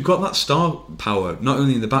 it means we've got that star power, not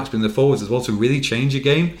only in the backs but in the forwards as well, to really change a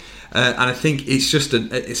game. And I think it's just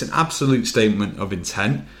it's an absolute statement of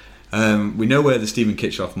intent. We know where the Stephen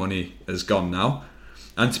Kitchoff money has gone now.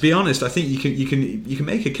 And to be honest, I think you can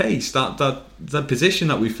make a case that the position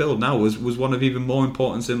that we filled now was one of even more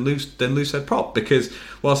importance than loose head prop, because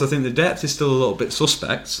whilst I think the depth is still a little bit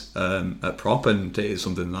suspect at prop, and it is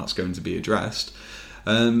something that's going to be addressed,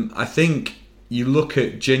 I think you look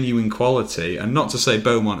at genuine quality, and not to say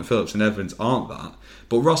Beaumont and Phillips and Evans aren't that,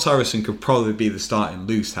 but Ross Harrison could probably be the starting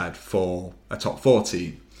loose head for a top 4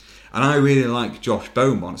 team. And I really like Josh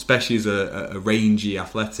Beaumont, especially as a rangy,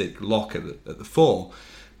 athletic lock at the 4.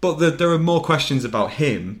 But there are more questions about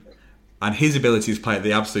him and his ability to play at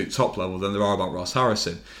the absolute top level than there are about Ross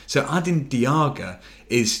Harrison. So adding Diaga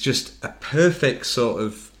is just a perfect sort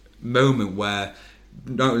of moment where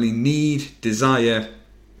not only need, desire,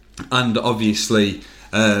 and obviously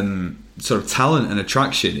sort of talent and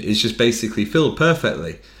attraction is just basically filled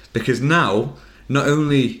perfectly. Because now, not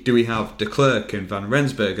only do we have De Klerk and Van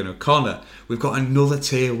Rensburg and O'Connor, we've got another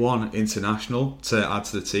Tier 1 international to add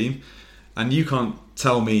to the team. And you can't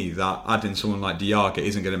tell me that adding someone like Diaga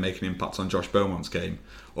isn't going to make an impact on Josh Beaumont's game,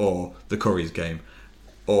 or the Curry's game,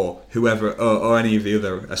 or whoever, or any of the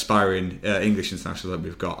other aspiring English internationals that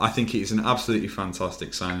we've got. I think it is an absolutely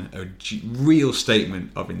fantastic sign, a real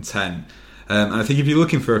statement of intent. And I think if you're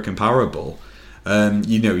looking for a comparable,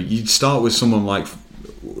 you'd start with someone like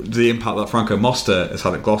the impact that Franco Moster has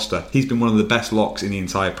had at Gloucester. He's been one of the best locks in the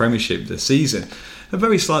entire Premiership this season. They're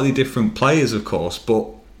very slightly different players, of course, but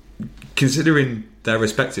considering their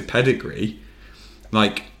respective pedigree,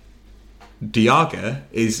 like Diaga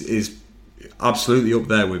is absolutely up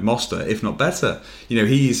there with Moster, if not better.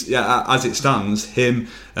 He's as it stands, him,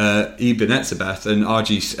 Ibn Etzebeth and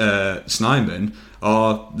RG Snyman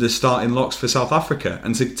are the starting locks for South Africa,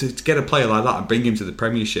 and to get a player like that and bring him to the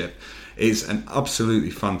Premiership is an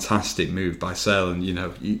absolutely fantastic move by Sale. And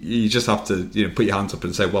you just have to put your hands up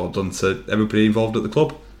and say well done to everybody involved at the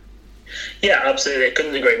club. Yeah, absolutely. I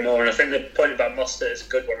couldn't agree more. And I think the point about Moster is a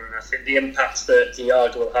good one. And I think the impact that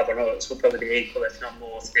Diaga will have on us will probably be equal, if not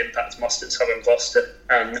more, to the impact Moster's having on Gloucester.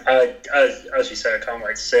 And as you say, I can't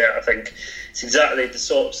wait to see it. I think it's exactly the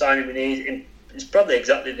sort of signing we need. It's probably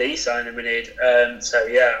exactly the signing we need. So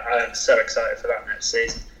yeah, I'm so excited for that next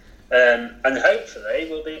season. And hopefully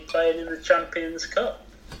we'll be playing in the Champions Cup.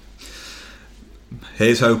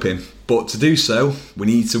 Here's hoping. But to do so, we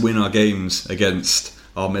need to win our games against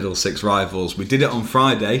our middle six rivals. We did it on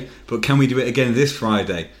Friday, but can we do it again this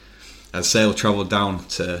Friday? As Sale travelled down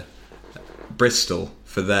to Bristol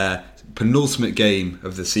for their penultimate game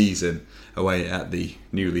of the season away at the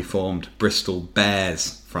newly formed Bristol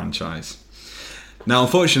Bears franchise. Now,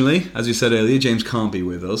 unfortunately, as we said earlier, James can't be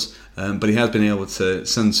with us, but he has been able to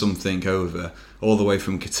send something over all the way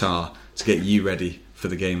from Qatar to get you ready for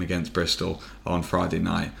the game against Bristol on Friday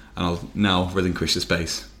night. And I'll now relinquish the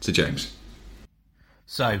space to James.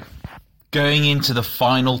 So, going into the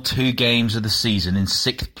final 2 games of the season in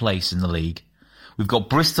 6th place in the league, we've got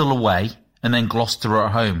Bristol away and then Gloucester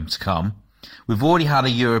at home to come. We've already had a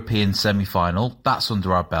European semi-final. That's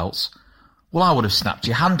under our belts. Well, I would have snapped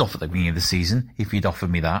your hand off at the beginning of the season if you'd offered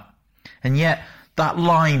me that. And yet, that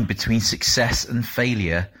line between success and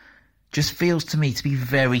failure just feels to me to be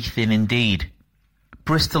very thin indeed.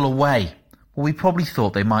 Bristol away. Well, we probably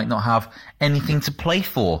thought they might not have anything to play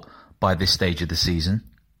for by this stage of the season.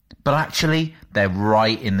 But actually, they're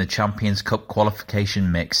right in the Champions Cup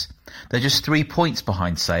qualification mix. They're just 3 points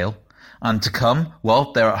behind Sale. And to come,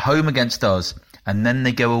 well, they're at home against us. And then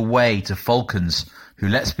they go away to Falcons, who,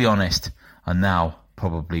 let's be honest, are now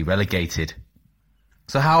probably relegated.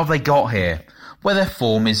 So how have they got here? Well, their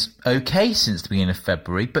form is okay since the beginning of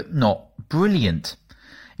February, but not brilliant.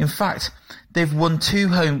 In fact, they've won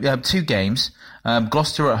 2 games,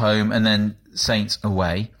 Gloucester at home and then Saints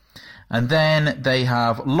away. And then they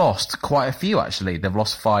have lost quite a few, actually. They've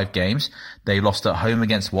lost 5 games. They lost at home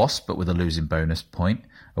against Wasp, but with a losing bonus point.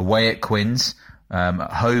 Away at Quins.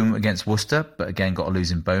 At home against Worcester, but again got a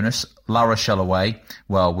losing bonus. La Rochelle away,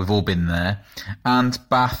 well, we've all been there. And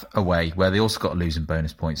Bath away, where they also got a losing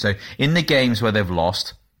bonus point. So in the games where they've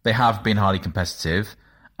lost, they have been highly competitive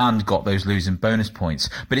and got those losing bonus points.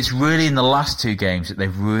 But it's really in the last 2 games that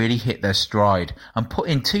they've really hit their stride and put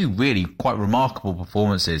in 2 really quite remarkable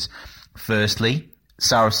performances. Firstly,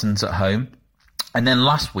 Saracens at home, and then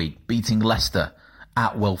last week beating Leicester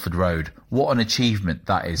at Welford Road. What an achievement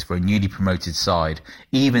that is for a newly promoted side,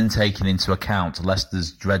 even taking into account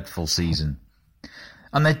Leicester's dreadful season.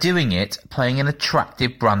 And they're doing it playing an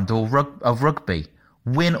attractive brand of rugby.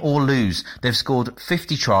 Win or lose, they've scored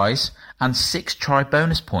 50 tries and 6 try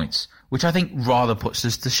bonus points, which I think rather puts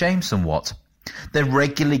us to shame somewhat. They're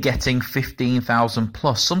regularly getting 15,000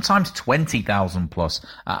 plus, sometimes 20,000 plus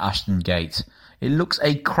at Ashton Gate. It looks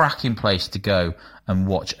a cracking place to go and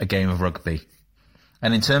watch a game of rugby.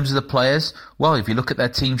 And in terms of the players, well, if you look at their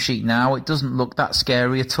team sheet now, it doesn't look that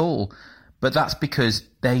scary at all. But that's because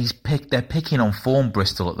they're picking on form,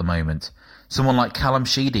 Bristol, at the moment. Someone like Callum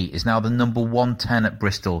Sheedy is now the number 110 at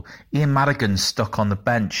Bristol. Ian Madigan's stuck on the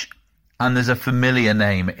bench. And there's a familiar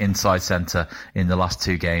name inside centre in the last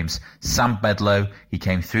 2 games. Sam Bedlow, he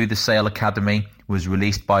came through the Sale Academy, was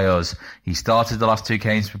released by us. He started the last 2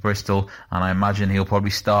 games for Bristol, and I imagine he'll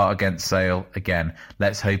probably start against Sale again.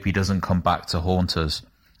 Let's hope he doesn't come back to haunt us.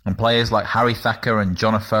 And players like Harry Thacker and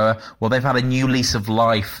John Afoa, well, they've had a new lease of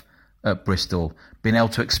life at Bristol, being able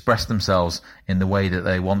to express themselves in the way that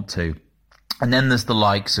they want to. And then there's the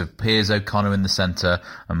likes of Piers O'Connor in the centre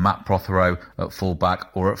and Matt Prothero at full-back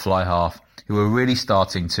or at fly-half, who are really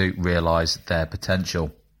starting to realise their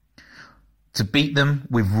potential. To beat them,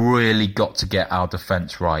 we've really got to get our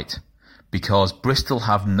defence right, because Bristol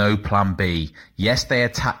have no plan B. Yes, they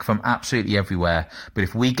attack from absolutely everywhere, but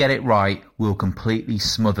if we get it right, we'll completely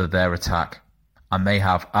smother their attack. And they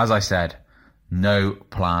have, as I said, no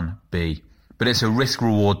plan B. But it's a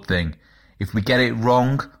risk-reward thing. If we get it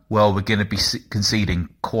wrong, well, we're going to be conceding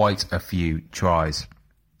quite a few tries.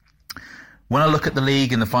 When I look at the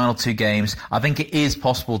league in the final 2 games, I think it is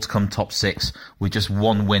possible to come top 6 with just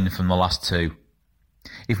 1 win from the last 2.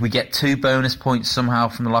 If we get 2 bonus points somehow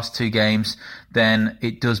from the last 2 games, then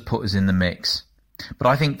it does put us in the mix. But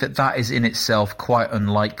I think that is in itself quite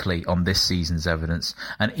unlikely on this season's evidence,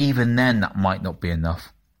 and even then that might not be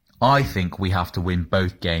enough. I think we have to win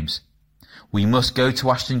both games. We must go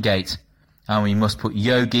to Ashton Gate, and we must put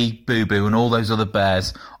Yogi, Boo Boo and all those other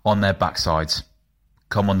bears on their backsides.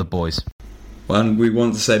 Come on the boys. Well, and we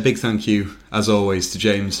want to say a big thank you, as always, to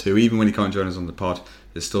James, who even when he can't join us on the pod,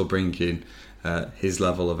 is still bringing his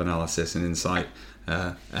level of analysis and insight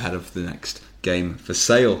ahead of the next game for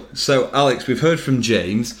Sale. So, Alex, we've heard from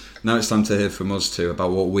James. Now it's time to hear from us too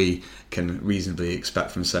about what we can reasonably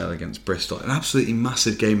expect from Sale against Bristol. An absolutely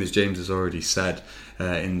massive game, as James has already said,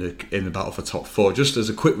 in the battle for top 4. Just as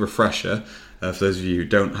a quick refresher, for those of you who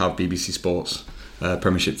don't have BBC Sports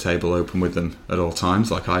Premiership table open with them at all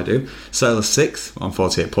times, like I do, Sale are 6th on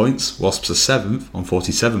 48 points, Wasps are 7th on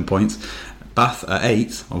 47 points, Bath are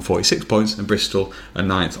 8th on 46 points, and Bristol are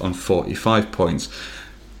 9th on 45 points.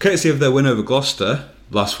 Courtesy of their win over Gloucester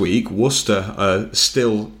last week, Worcester are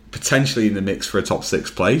still potentially in the mix for a top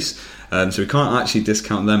 6 place, so we can't actually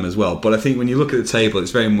discount them as well. But I think when you look at the table,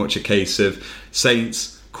 it's very much a case of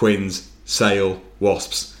Saints, Quins, Sale,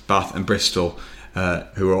 Wasps, Bath and Bristol,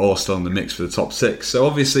 who are all still in the mix for the top 6. So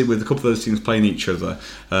obviously with a couple of those teams playing each other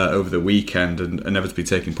over the weekend and inevitably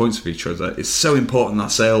taking points for each other, it's so important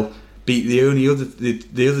that Sale beat the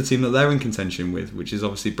other team that they're in contention with, which is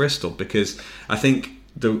obviously Bristol, because I think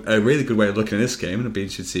a really good way of looking at this game, and I'd be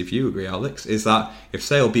interested to see if you agree, Alex, is that if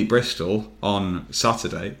Sale beat Bristol on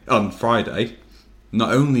Friday,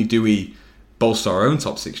 not only do we bolster our own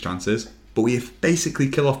top 6 chances, but we basically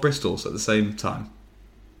kill off Bristol's at the same time.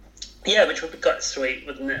 Yeah, which would be quite sweet,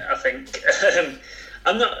 wouldn't it? I think.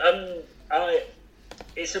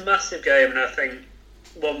 It's a massive game, and I think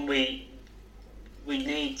one we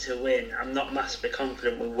need to win. I'm not massively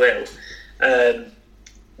confident we will,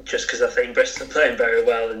 just because I think Bristol are playing very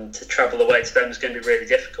well, and to travel away to them is going to be really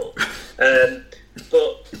difficult.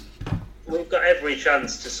 But we've got every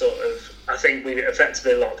chance to sort of. I think we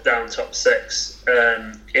effectively lock down top 6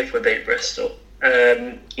 if we beat Bristol.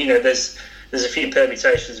 There's a few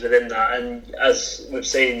permutations within that, and as we've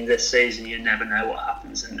seen this season, you never know what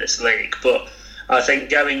happens in this league. But I think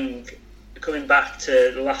coming back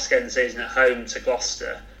to the last game of the season at home to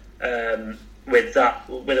Gloucester, with a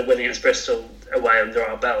win against Bristol away under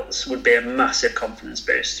our belts, would be a massive confidence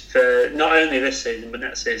boost for not only this season but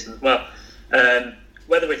next season as well.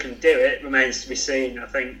 Whether we can do it remains to be seen. I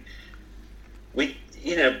think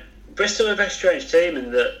Bristol are a very strange team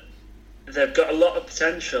in that they've got a lot of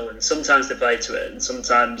potential, and sometimes they play to it, and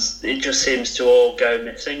sometimes it just seems to all go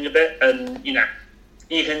missing a bit. And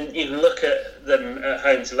you can look at them at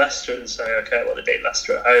home to Leicester and say, okay, well, they beat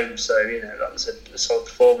Leicester at home, so that was a solid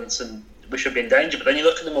performance, and we should be in danger. But then you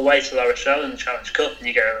look at them away to La Rochelle in the Challenge Cup, and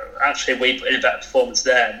you go, actually, we put in a better performance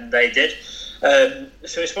there than they did.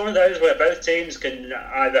 So it's one of those where both teams can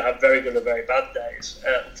either have very good or very bad days.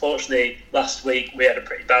 Unfortunately, last week we had a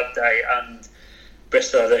pretty bad day, and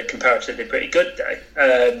Bristol had a comparatively pretty good day.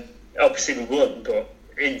 Obviously we won, but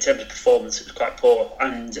in terms of performance it was quite poor.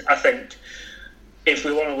 And I think if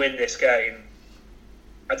we want to win this game,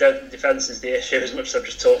 I don't think defence is the issue as much as I've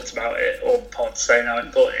just talked about it, or Pod saying how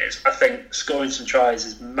important it is. I think scoring some tries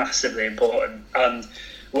is massively important, and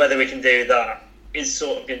whether we can do that is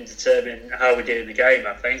sort of going to determine how we do in the game.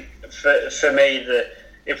 I think for me,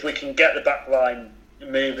 if we can get the back line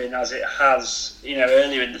moving as it has,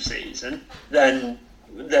 earlier in the season, then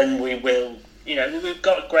we will. We've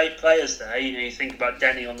got great players there. You think about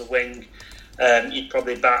Denny on the wing. You'd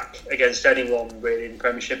probably back against anyone really in the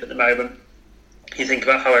Premiership at the moment. You think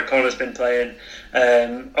about how O'Connor's been playing.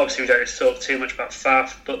 Obviously, we don't need to talk too much about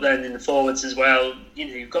Faf, but then in the forwards as well,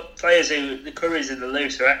 you've got players who the Currys and the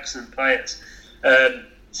Luce are excellent players.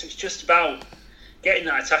 So it's just about getting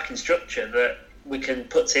that attacking structure that we can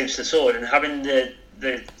put teams to the sword, and having the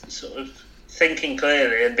sort of thinking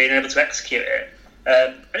clearly and being able to execute it.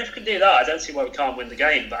 And if we can do that, I don't see why we can't win the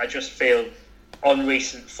game. But I just feel, on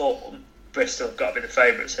recent form, Bristol have got to be the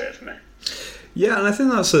favourites here for me. Yeah, and I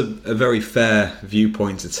think that's a very fair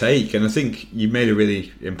viewpoint to take. And I think you made a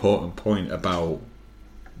really important point about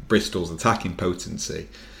Bristol's attacking potency,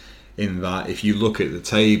 in that if you look at the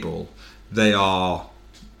table, they are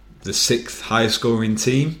the 6th highest scoring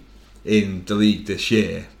team in the league this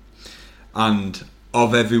year. And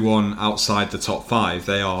of everyone outside the top 5,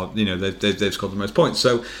 they are, they've scored the most points.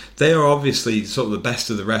 So they are obviously sort of the best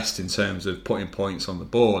of the rest in terms of putting points on the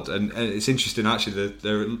board. And it's interesting, actually, that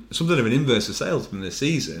they're something of an inverse of salesman this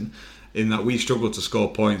season, in that we've struggled to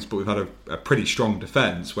score points, but we've had a pretty strong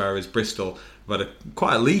defence, whereas Bristol have had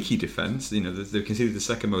quite a leaky defence. They've conceded the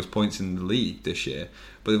 2nd most points in the league this year,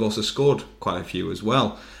 but they've also scored quite a few as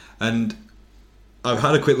well. And I've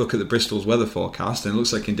had a quick look at the Bristol's weather forecast, and it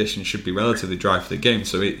looks like conditions should be relatively dry for the game,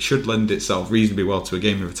 so it should lend itself reasonably well to a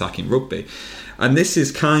game of attacking rugby. And this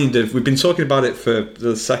is we've been talking about it for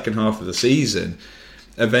the second half of the season.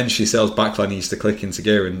 Eventually, Sale's backline needs to click into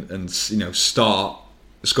gear and start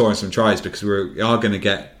scoring some tries, because we are going to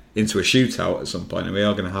get into a shootout at some point, and we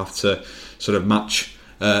are going to have to sort of match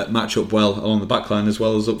up well along the backline as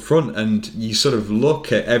well as up front. And you sort of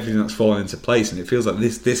look at everything that's fallen into place, and it feels like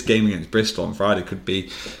this game against Bristol on Friday could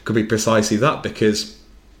be precisely that, because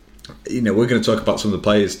we're going to talk about some of the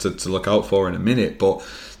players to look out for in a minute, but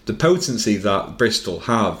the potency that Bristol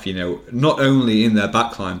have, not only in their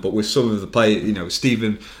backline, but with some of the players,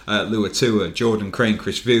 Stephen Luatua, Jordan Crane,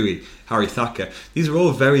 Chris Vui, Harry Thacker. These are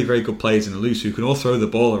all very, very good players in the loose, who can all throw the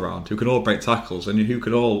ball around, who can all break tackles, and who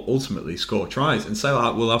can all ultimately score tries. And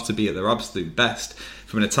Sale will have to be at their absolute best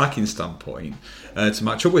from an attacking standpoint to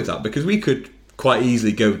match up with that, because we could quite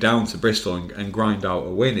easily go down to Bristol and grind out a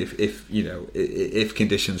win if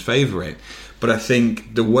conditions favour it. But I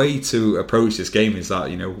think the way to approach this game is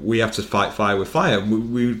that we have to fight fire with fire.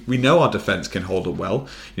 We know our defence can hold up well.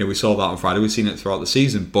 We saw that on Friday. We've seen it throughout the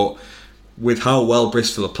season. But with how well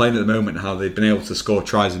Bristol are playing at the moment and how they've been able to score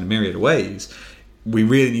tries in a myriad of ways, we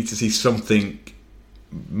really need to see something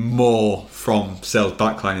more from Sale's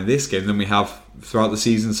backline in this game than we have throughout the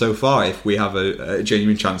season so far, if we have a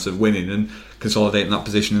genuine chance of winning and consolidating that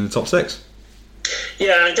position in the top 6.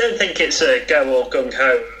 Yeah, I don't think it's a go all gung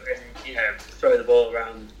ho and throw the ball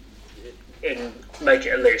around and make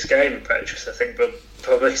it a loose game approach, because I think we'll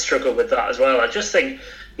probably struggle with that as well. I just think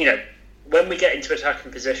when we get into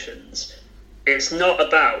attacking positions, it's not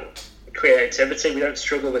about creativity. We don't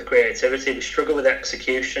struggle with creativity, we struggle with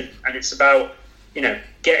execution, and it's about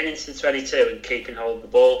getting into the 22 and keeping hold of the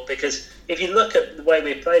ball. Because if you look at the way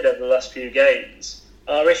we've played over the last few games,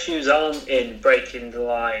 our issues aren't in breaking the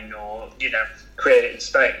line or creating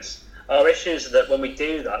space. Our issues are that when we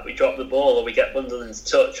do that, we drop the ball, or we get bundled into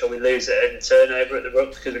touch, or we lose it in a turnover at the ruck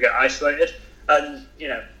because we get isolated. And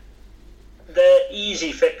they're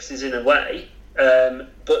easy fixes in a way,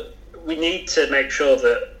 but we need to make sure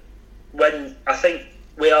that I think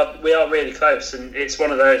we are really close, and it's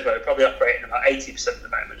one of those where we're probably operating about 80% at the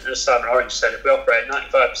moment. As Simon Orange said, if we operate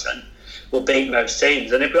 95%, we'll beat most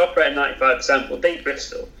teams, and if we operate 95%, we'll beat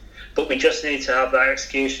Bristol. But we just need to have that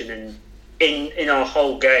execution in our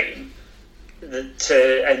whole game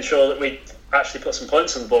to ensure that we actually put some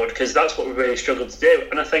points on the board, because that's what we really struggled to do.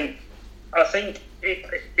 And I think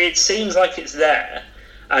it seems like it's there,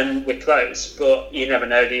 and we're close, but you never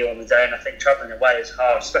know, do you, on the day? And I think travelling away is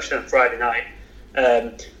hard, especially on Friday night.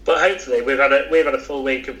 But hopefully we've had a full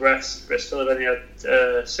week of rest. Bristol have only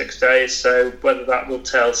had 6 days, so whether that will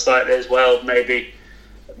tell slightly as well, maybe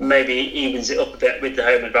evens it up a bit with the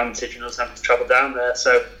home advantage and us having to travel down there.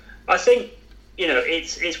 So I think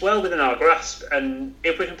it's well within our grasp, and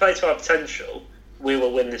if we can play to our potential, we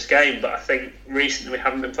will win this game. But I think recently we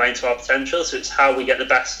haven't been playing to our potential, so it's how we get the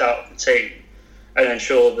best out of the team and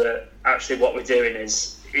ensure that actually what we're doing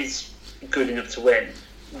is good enough to win.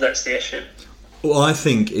 That's the issue. Well, I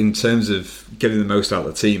think in terms of getting the most out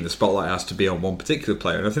of the team, the spotlight has to be on one particular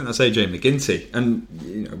player, and I think that's AJ McGinty. And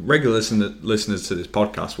regular listeners to this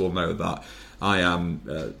podcast will know that I am,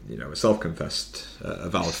 a self-confessed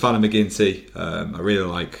avowed fan of McGinty. I really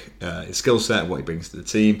like his skill set and what he brings to the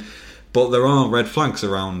team, but there are red flags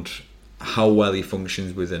around how well he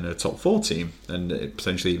functions within a top 4 team and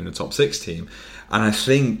potentially even a top 6 team. And I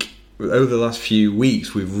think over the last few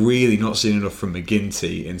weeks, we've really not seen enough from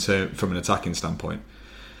McGinty from an attacking standpoint.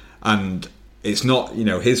 And it's not,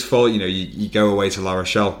 his fault. You go away to La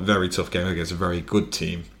Rochelle, very tough game against a very good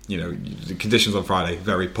team. The conditions on Friday,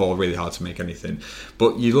 very poor, really hard to make anything.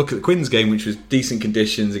 But you look at the Quins game, which was decent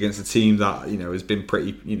conditions against a team that, has been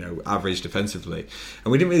pretty, average defensively.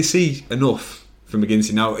 And we didn't really see enough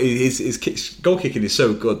McGinty. Now, his goal kicking is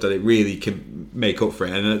so good that it really can make up for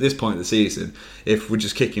it. And at this point of the season, if we're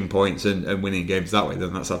just kicking points and winning games that way,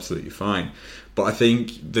 then that's absolutely fine. But I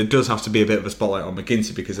think there does have to be a bit of a spotlight on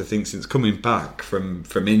McGinty, because I think since coming back from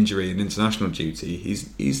injury and international duty,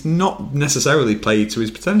 he's not necessarily played to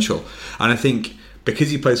his potential. And I think because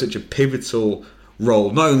he plays such a pivotal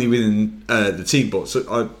role, not only within the team, but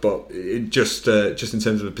just in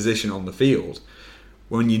terms of a position on the field,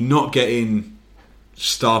 when you're not getting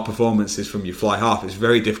star performances from your fly half, it's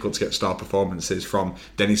very difficult to get star performances from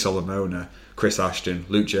Denny Solomona, Chris Ashton,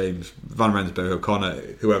 Luke James, Van Rensburg, O'Connor,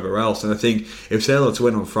 whoever else. And I think if Sale are to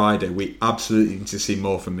win on Friday, we absolutely need to see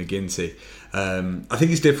more from McGinty. I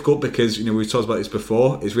think it's difficult because, we've talked about this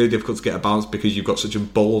before, it's really difficult to get a balance because you've got such a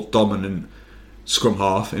ball dominant scrum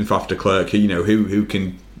half in Faf de Klerk, who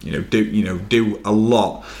can do a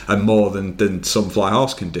lot and more than some fly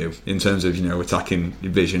halves can do in terms of attacking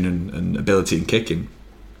vision and ability and kicking.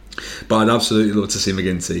 But I'd absolutely love to see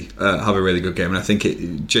McGinty have a really good game, and I think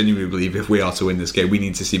genuinely believe if we are to win this game, we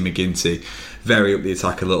need to see McGinty vary up the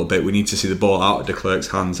attack a little bit. We need to see the ball out of de Klerk's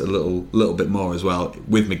hands a little bit more as well,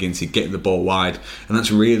 with McGinty getting the ball wide, and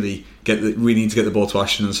that's really we need to get the ball to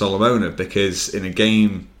Ashton and Solomona, because in a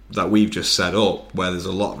game that we've just set up where there's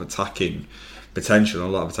a lot of attacking potential and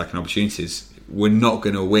a lot of attacking opportunities, we're not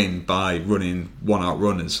going to win by running one-out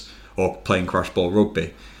runners or playing crash ball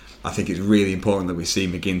rugby. I think it's really important that we see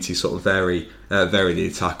McGinty sort of vary the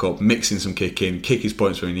attack up, mixing some kick his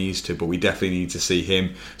points when he needs to, but we definitely need to see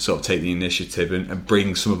him sort of take the initiative and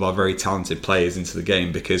bring some of our very talented players into the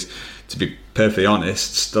game, because, to be perfectly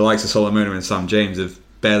honest, the likes of Solomona and Sam James have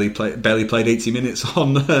barely played 80 minutes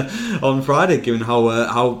on Friday, given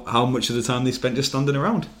how much of the time they spent just standing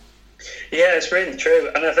around. Yeah, it's really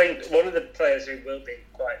true, and I think one of the players who will be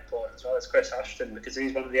quite important as well is Chris Ashton, because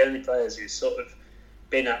he's one of the only players who's sort of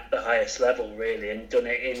been at the highest level really, and done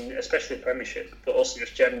it in especially the Premiership, but also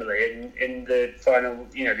just generally in the final,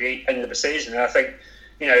 the end of the season. And I think,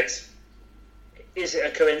 is it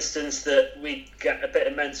a coincidence that we get a bit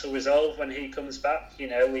of mental resolve when he comes back?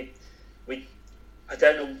 I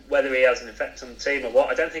don't know whether he has an effect on the team or what.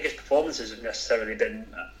 I don't think his performances have necessarily been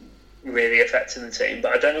really affecting the team,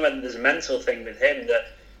 but I don't know whether there's a mental thing with him, that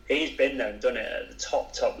he's been there and done it at the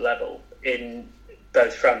top level in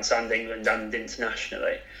both France and England and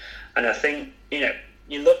internationally. And I think,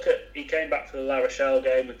 you look at, he came back for the La Rochelle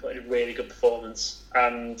game, we put in a really good performance,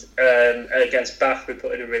 and against Bath we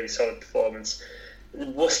put in a really solid performance.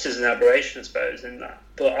 Worcester's an aberration, I suppose, in that,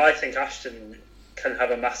 but I think Ashton can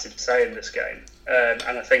have a massive say in this game,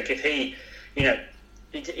 and I think if he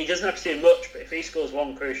doesn't have to do much, but if he scores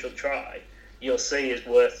one crucial try, you'll see his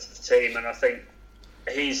worth to the team. And I think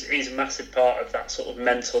he's a massive part of that sort of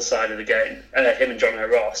mental side of the game, him and John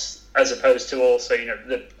O'Ross, as opposed to also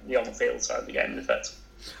the on-field side of the game in effect.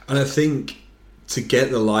 And I think to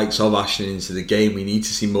get the likes of Ashton into the game, we need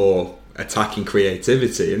to see more attacking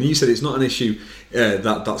creativity. And you said it's not an issue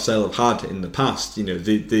that Sale have had in the past.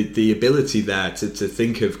 The ability there to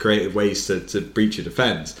think of creative ways to breach a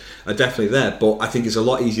defence are definitely there, but I think it's a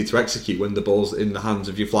lot easier to execute when the ball's in the hands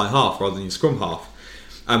of your fly half rather than your scrum half.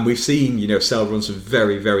 And we've seen, Sale run some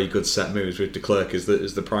very, very good set moves with de Klerk as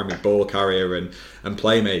the primary ball carrier and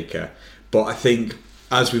playmaker. But I think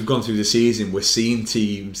as we've gone through the season, we're seeing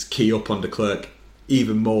teams key up on de Klerk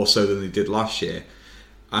even more so than they did last year.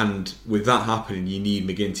 And with that happening, you need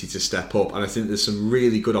McGinty to step up. And I think there's some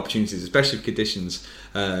really good opportunities, especially if conditions,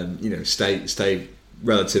 stay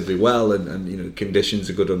relatively well and conditions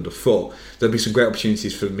are good underfoot. There'll be some great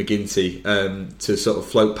opportunities for McGinty to sort of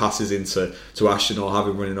float passes into Ashton, or have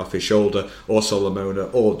him running off his shoulder, or Solomona,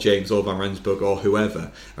 or James, or Van Rensburg, or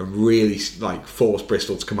whoever, and really force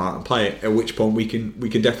Bristol to come out and play it. At which point we can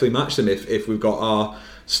definitely match them if we've got our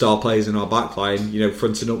star players in our backline,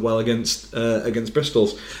 fronting up well against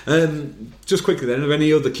Bristol's. Just quickly then, are there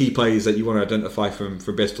any other key players that you want to identify from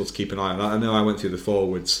Bristol to keep an eye on? I know I went through the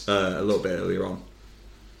forwards a little bit earlier on.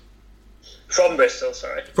 From Bristol,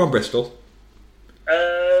 sorry. From Bristol.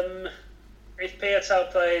 If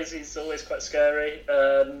Piatel plays, he's always quite scary.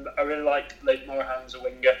 I really like Luke Morahan as a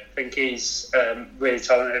winger. I think he's really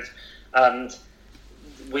talented, and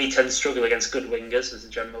we tend to struggle against good wingers as a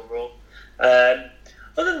general rule.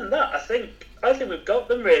 Other than that, I think we've got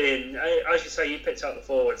them really. And as you say, you picked out the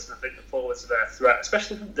forwards, and I think the forwards are their threat,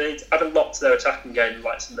 especially if they add a lot to their attacking game,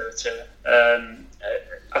 like some Liverpool.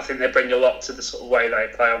 I think they bring a lot to the sort of way they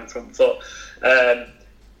play on front foot.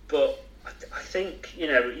 But I think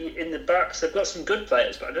in the backs they've got some good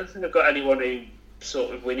players, but I don't think they've got anyone who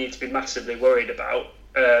sort of we need to be massively worried about.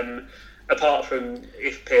 Apart from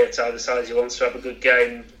if Piatel decides he wants to have a good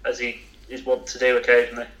game, as he is wont to do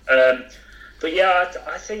occasionally. But yeah,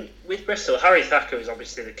 I think with Bristol, Harry Thacker is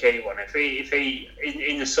obviously the key one. If he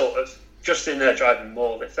in a sort of just in their driving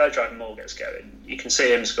maul, if their driving maul gets going, you can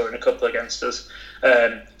see him scoring a couple against us.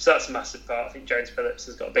 So that's a massive part. I think James Phillips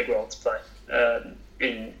has got a big role to play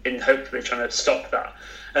in hopefully trying to stop that.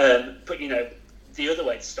 But the other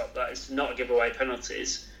way to stop that is to not give away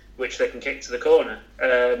penalties, which they can kick to the corner.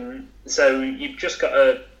 So you've just got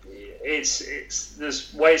to.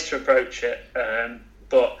 There's ways to approach it,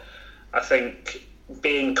 but I think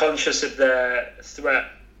being conscious of their threat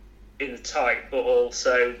in the tight, but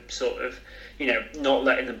also sort of, not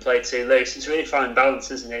letting them play too loose. It's a really fine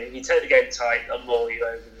balance, isn't it? If you take the game tight, they'll maul you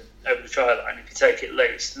over the try line. If you take it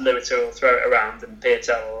loose, Lewiter will throw it around and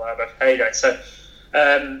Piattel will have a heyday. So,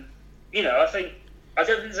 I don't think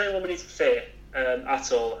there's anyone we need to fear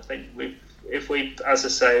at all. I think as I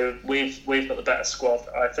say, we've got the better squad,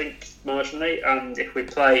 I think, marginally, and if we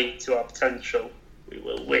play to our potential, we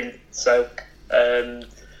will win. So,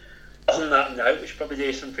 on that note, we should probably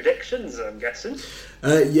do some predictions, I'm guessing.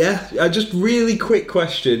 Just really quick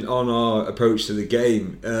question on our approach to the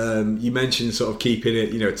game. You mentioned sort of keeping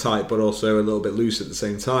it, tight, but also a little bit loose at the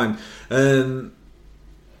same time.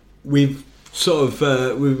 We've sort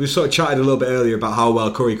of chatted a little bit earlier about how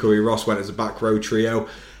well Curry Ross went as a back row trio.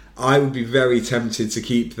 I would be very tempted to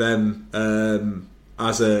keep them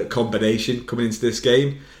as a combination coming into this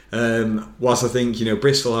game. Whilst I think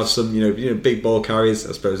Bristol have some big ball carriers,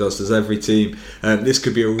 I suppose, as does every team. This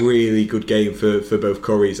could be a really good game for both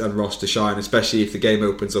Currys and Ross to shine, especially if the game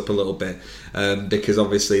opens up a little bit, because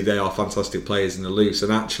obviously they are fantastic players in the loose,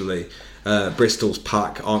 and actually Bristol's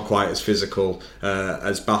pack aren't quite as physical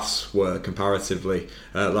as Bath's were comparatively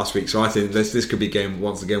last week. So I think this could be a game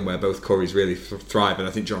once again where both Currys really thrive, and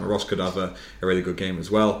I think John Ross could have a really good game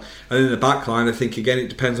as well. And in the back line, I think again it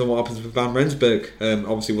depends on what happens with Van Rensburg.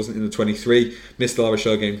 Obviously wasn't in the 23, missed the La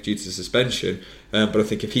Rochelle game due to suspension, but I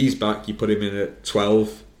think if he's back, you put him in at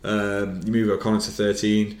 12, you move O'Connor to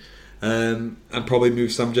 13, and probably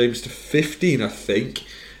move Sam James to 15, I think.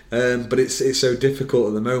 But it's so difficult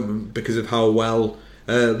at the moment because of how well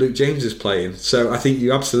Luke James is playing. So I think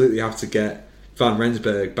you absolutely have to get Van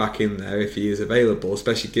Rensburg back in there if he is available,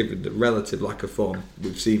 especially given the relative lack of form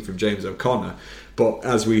we've seen from James O'Connor. But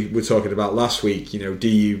as we were talking about last week, do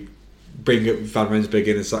you bring up Van Rensburg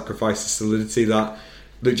in and sacrifice the solidity that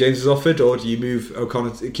Luke James has offered, or do you move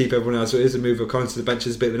O'Connor, keep everyone else as it is, and move O'Connor to the bench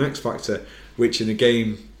as a bit of an X factor, which in a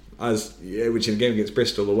game against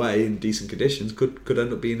Bristol away in decent conditions could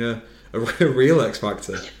end up being a real X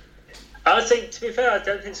factor. I think, to be fair, I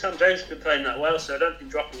don't think Sam James has been playing that well, so I don't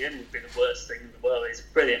think dropping him would be the worst thing in the world. He's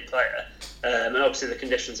a brilliant player, and obviously the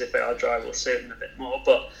conditions, if they are dry, will suit him a bit more.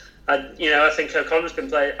 But I think O'Connor's been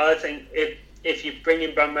playing. I think if you bring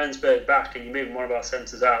in Van Rensburg back and you move one of our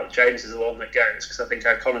centres out, James is the one that goes, because I think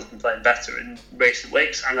O'Connor's been playing better in recent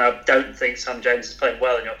weeks, and I don't think Sam James is playing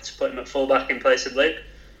well enough to put him at full-back in place of Luke.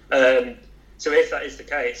 So if that is the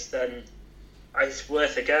case, then it's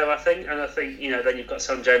worth a go, I think. And I think, then you've got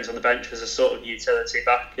Sam James on the bench as a sort of utility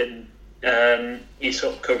back, and you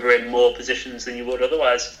sort of covering more positions than you would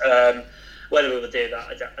otherwise. Whether we would do that,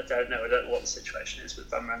 I don't know. I don't know what the situation is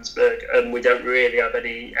with Van Rensburg, and we don't really have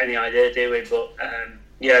any idea, do we? But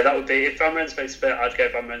that would be, if Van Rensburg's fit, I'd go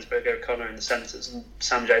Van Rensburg, O'Connor in the centres, and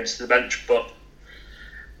Sam James to the bench. But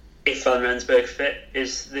if Van Rensburg fit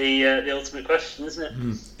is the ultimate question, isn't it?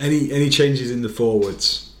 Any changes in the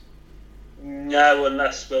forwards? No,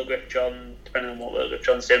 unless Will Griff-John, depending on what Will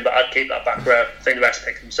Griff-John's doing, but I'd keep that back row. I think the rest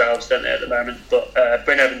pick themselves, don't they, at the moment? But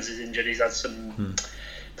Bryn Evans is injured. He's had some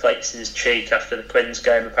plates in his cheek after the Quins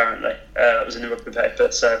game, apparently. That was in the rugby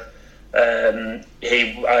paper. So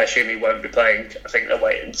I assume he won't be playing. I think they're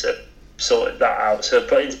waiting to sort that out. So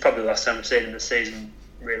it's probably the last time we've seen him this season,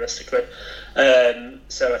 realistically.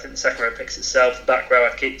 So I think the second row picks itself. The back row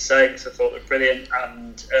I'd keep the same because I thought they were brilliant,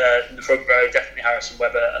 and in the front row definitely Harrison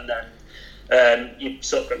Webber, and then you've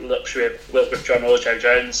sort of got the luxury of Will Griff-John or Joe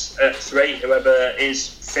Jones at 3. Whoever is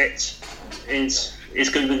fit is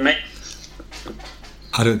good with me.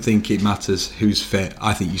 I don't think it matters who's fit.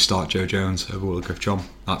 I think you start Joe Jones over Will Griff-John.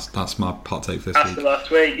 That's my hot take for this week. After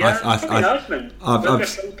last week,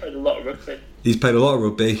 Griff-John's played a lot of rugby. He's played a lot of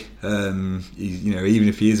rugby. Even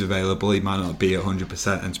if he is available, he might not be at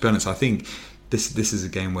 100%. And to be honest, I think this is a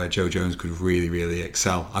game where Joe Jones could really, really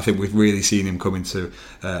excel. I think we've really seen him come into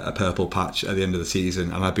a purple patch at the end of the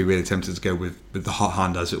season, and I'd be really tempted to go with the hot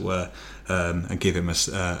hand, as it were, and give him a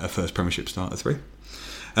first Premiership start at 3.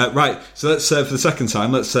 Right, so let's for the second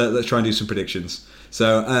time, let's try and do some predictions.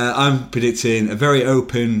 So I'm predicting a very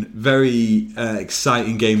open, very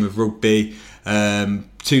exciting game of rugby.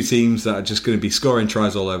 Two teams that are just going to be scoring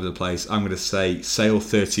tries all over the place. I'm going to say Sale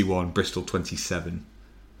 31, Bristol 27.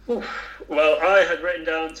 Oof. Well, I had written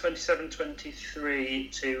down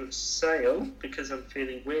 27-23 to Sale because I'm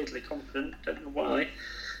feeling weirdly confident. Don't know why.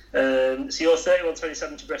 So you're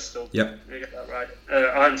 31-27 to Bristol. Yep. You get that right.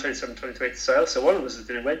 I'm 27-23 to Sale, so one of us is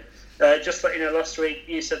going to win. Just to let you know, last week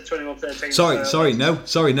you said 21-13. Sorry, no.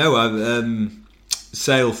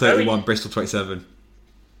 Sale 31, Bristol 27.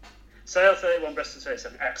 Sale 31, Bristol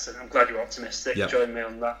 27. Excellent. I'm glad you're optimistic. Yep. Join me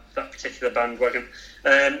on that particular bandwagon.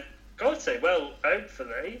 Got to. Well,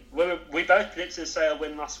 hopefully, we both predicted a Sale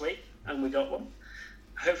win last week, and we got one.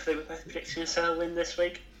 Hopefully, we're both predicting a Sale win this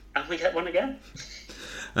week, and we get one again.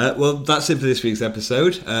 Well, that's it for this week's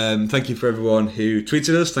episode. Thank you for everyone who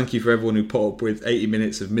tweeted us. Thank you for everyone who put up with 80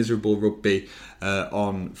 minutes of miserable rugby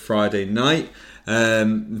on Friday night.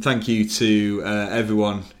 Thank you to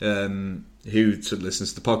everyone who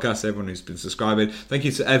listens to the podcast, everyone who's been subscribing. Thank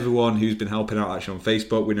you to everyone who's been helping out actually on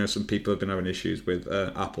Facebook. We know some people have been having issues with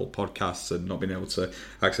Apple Podcasts and not being able to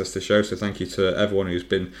access the show. So thank you to everyone who's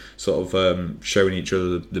been sort of showing each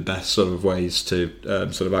other the best sort of ways to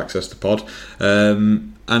sort of access the pod.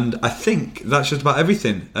 And I think that's just about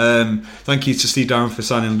everything. Thank you to Steve Darren for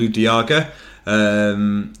signing Lou Diaga.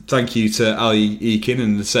 Thank you to Ali Eakin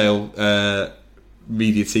and the Sale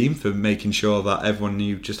media team for making sure that everyone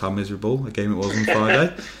knew just how miserable a game it was on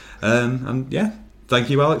Friday. And yeah, thank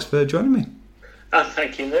you, Alex, for joining me. And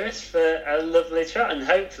thank you, Lewis, for a lovely chat. And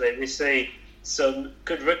hopefully we see some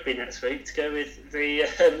good rugby next week to go with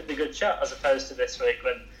the good chat, as opposed to this week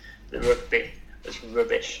when the rugby was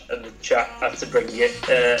rubbish and the chat had to bring it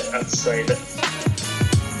and save it.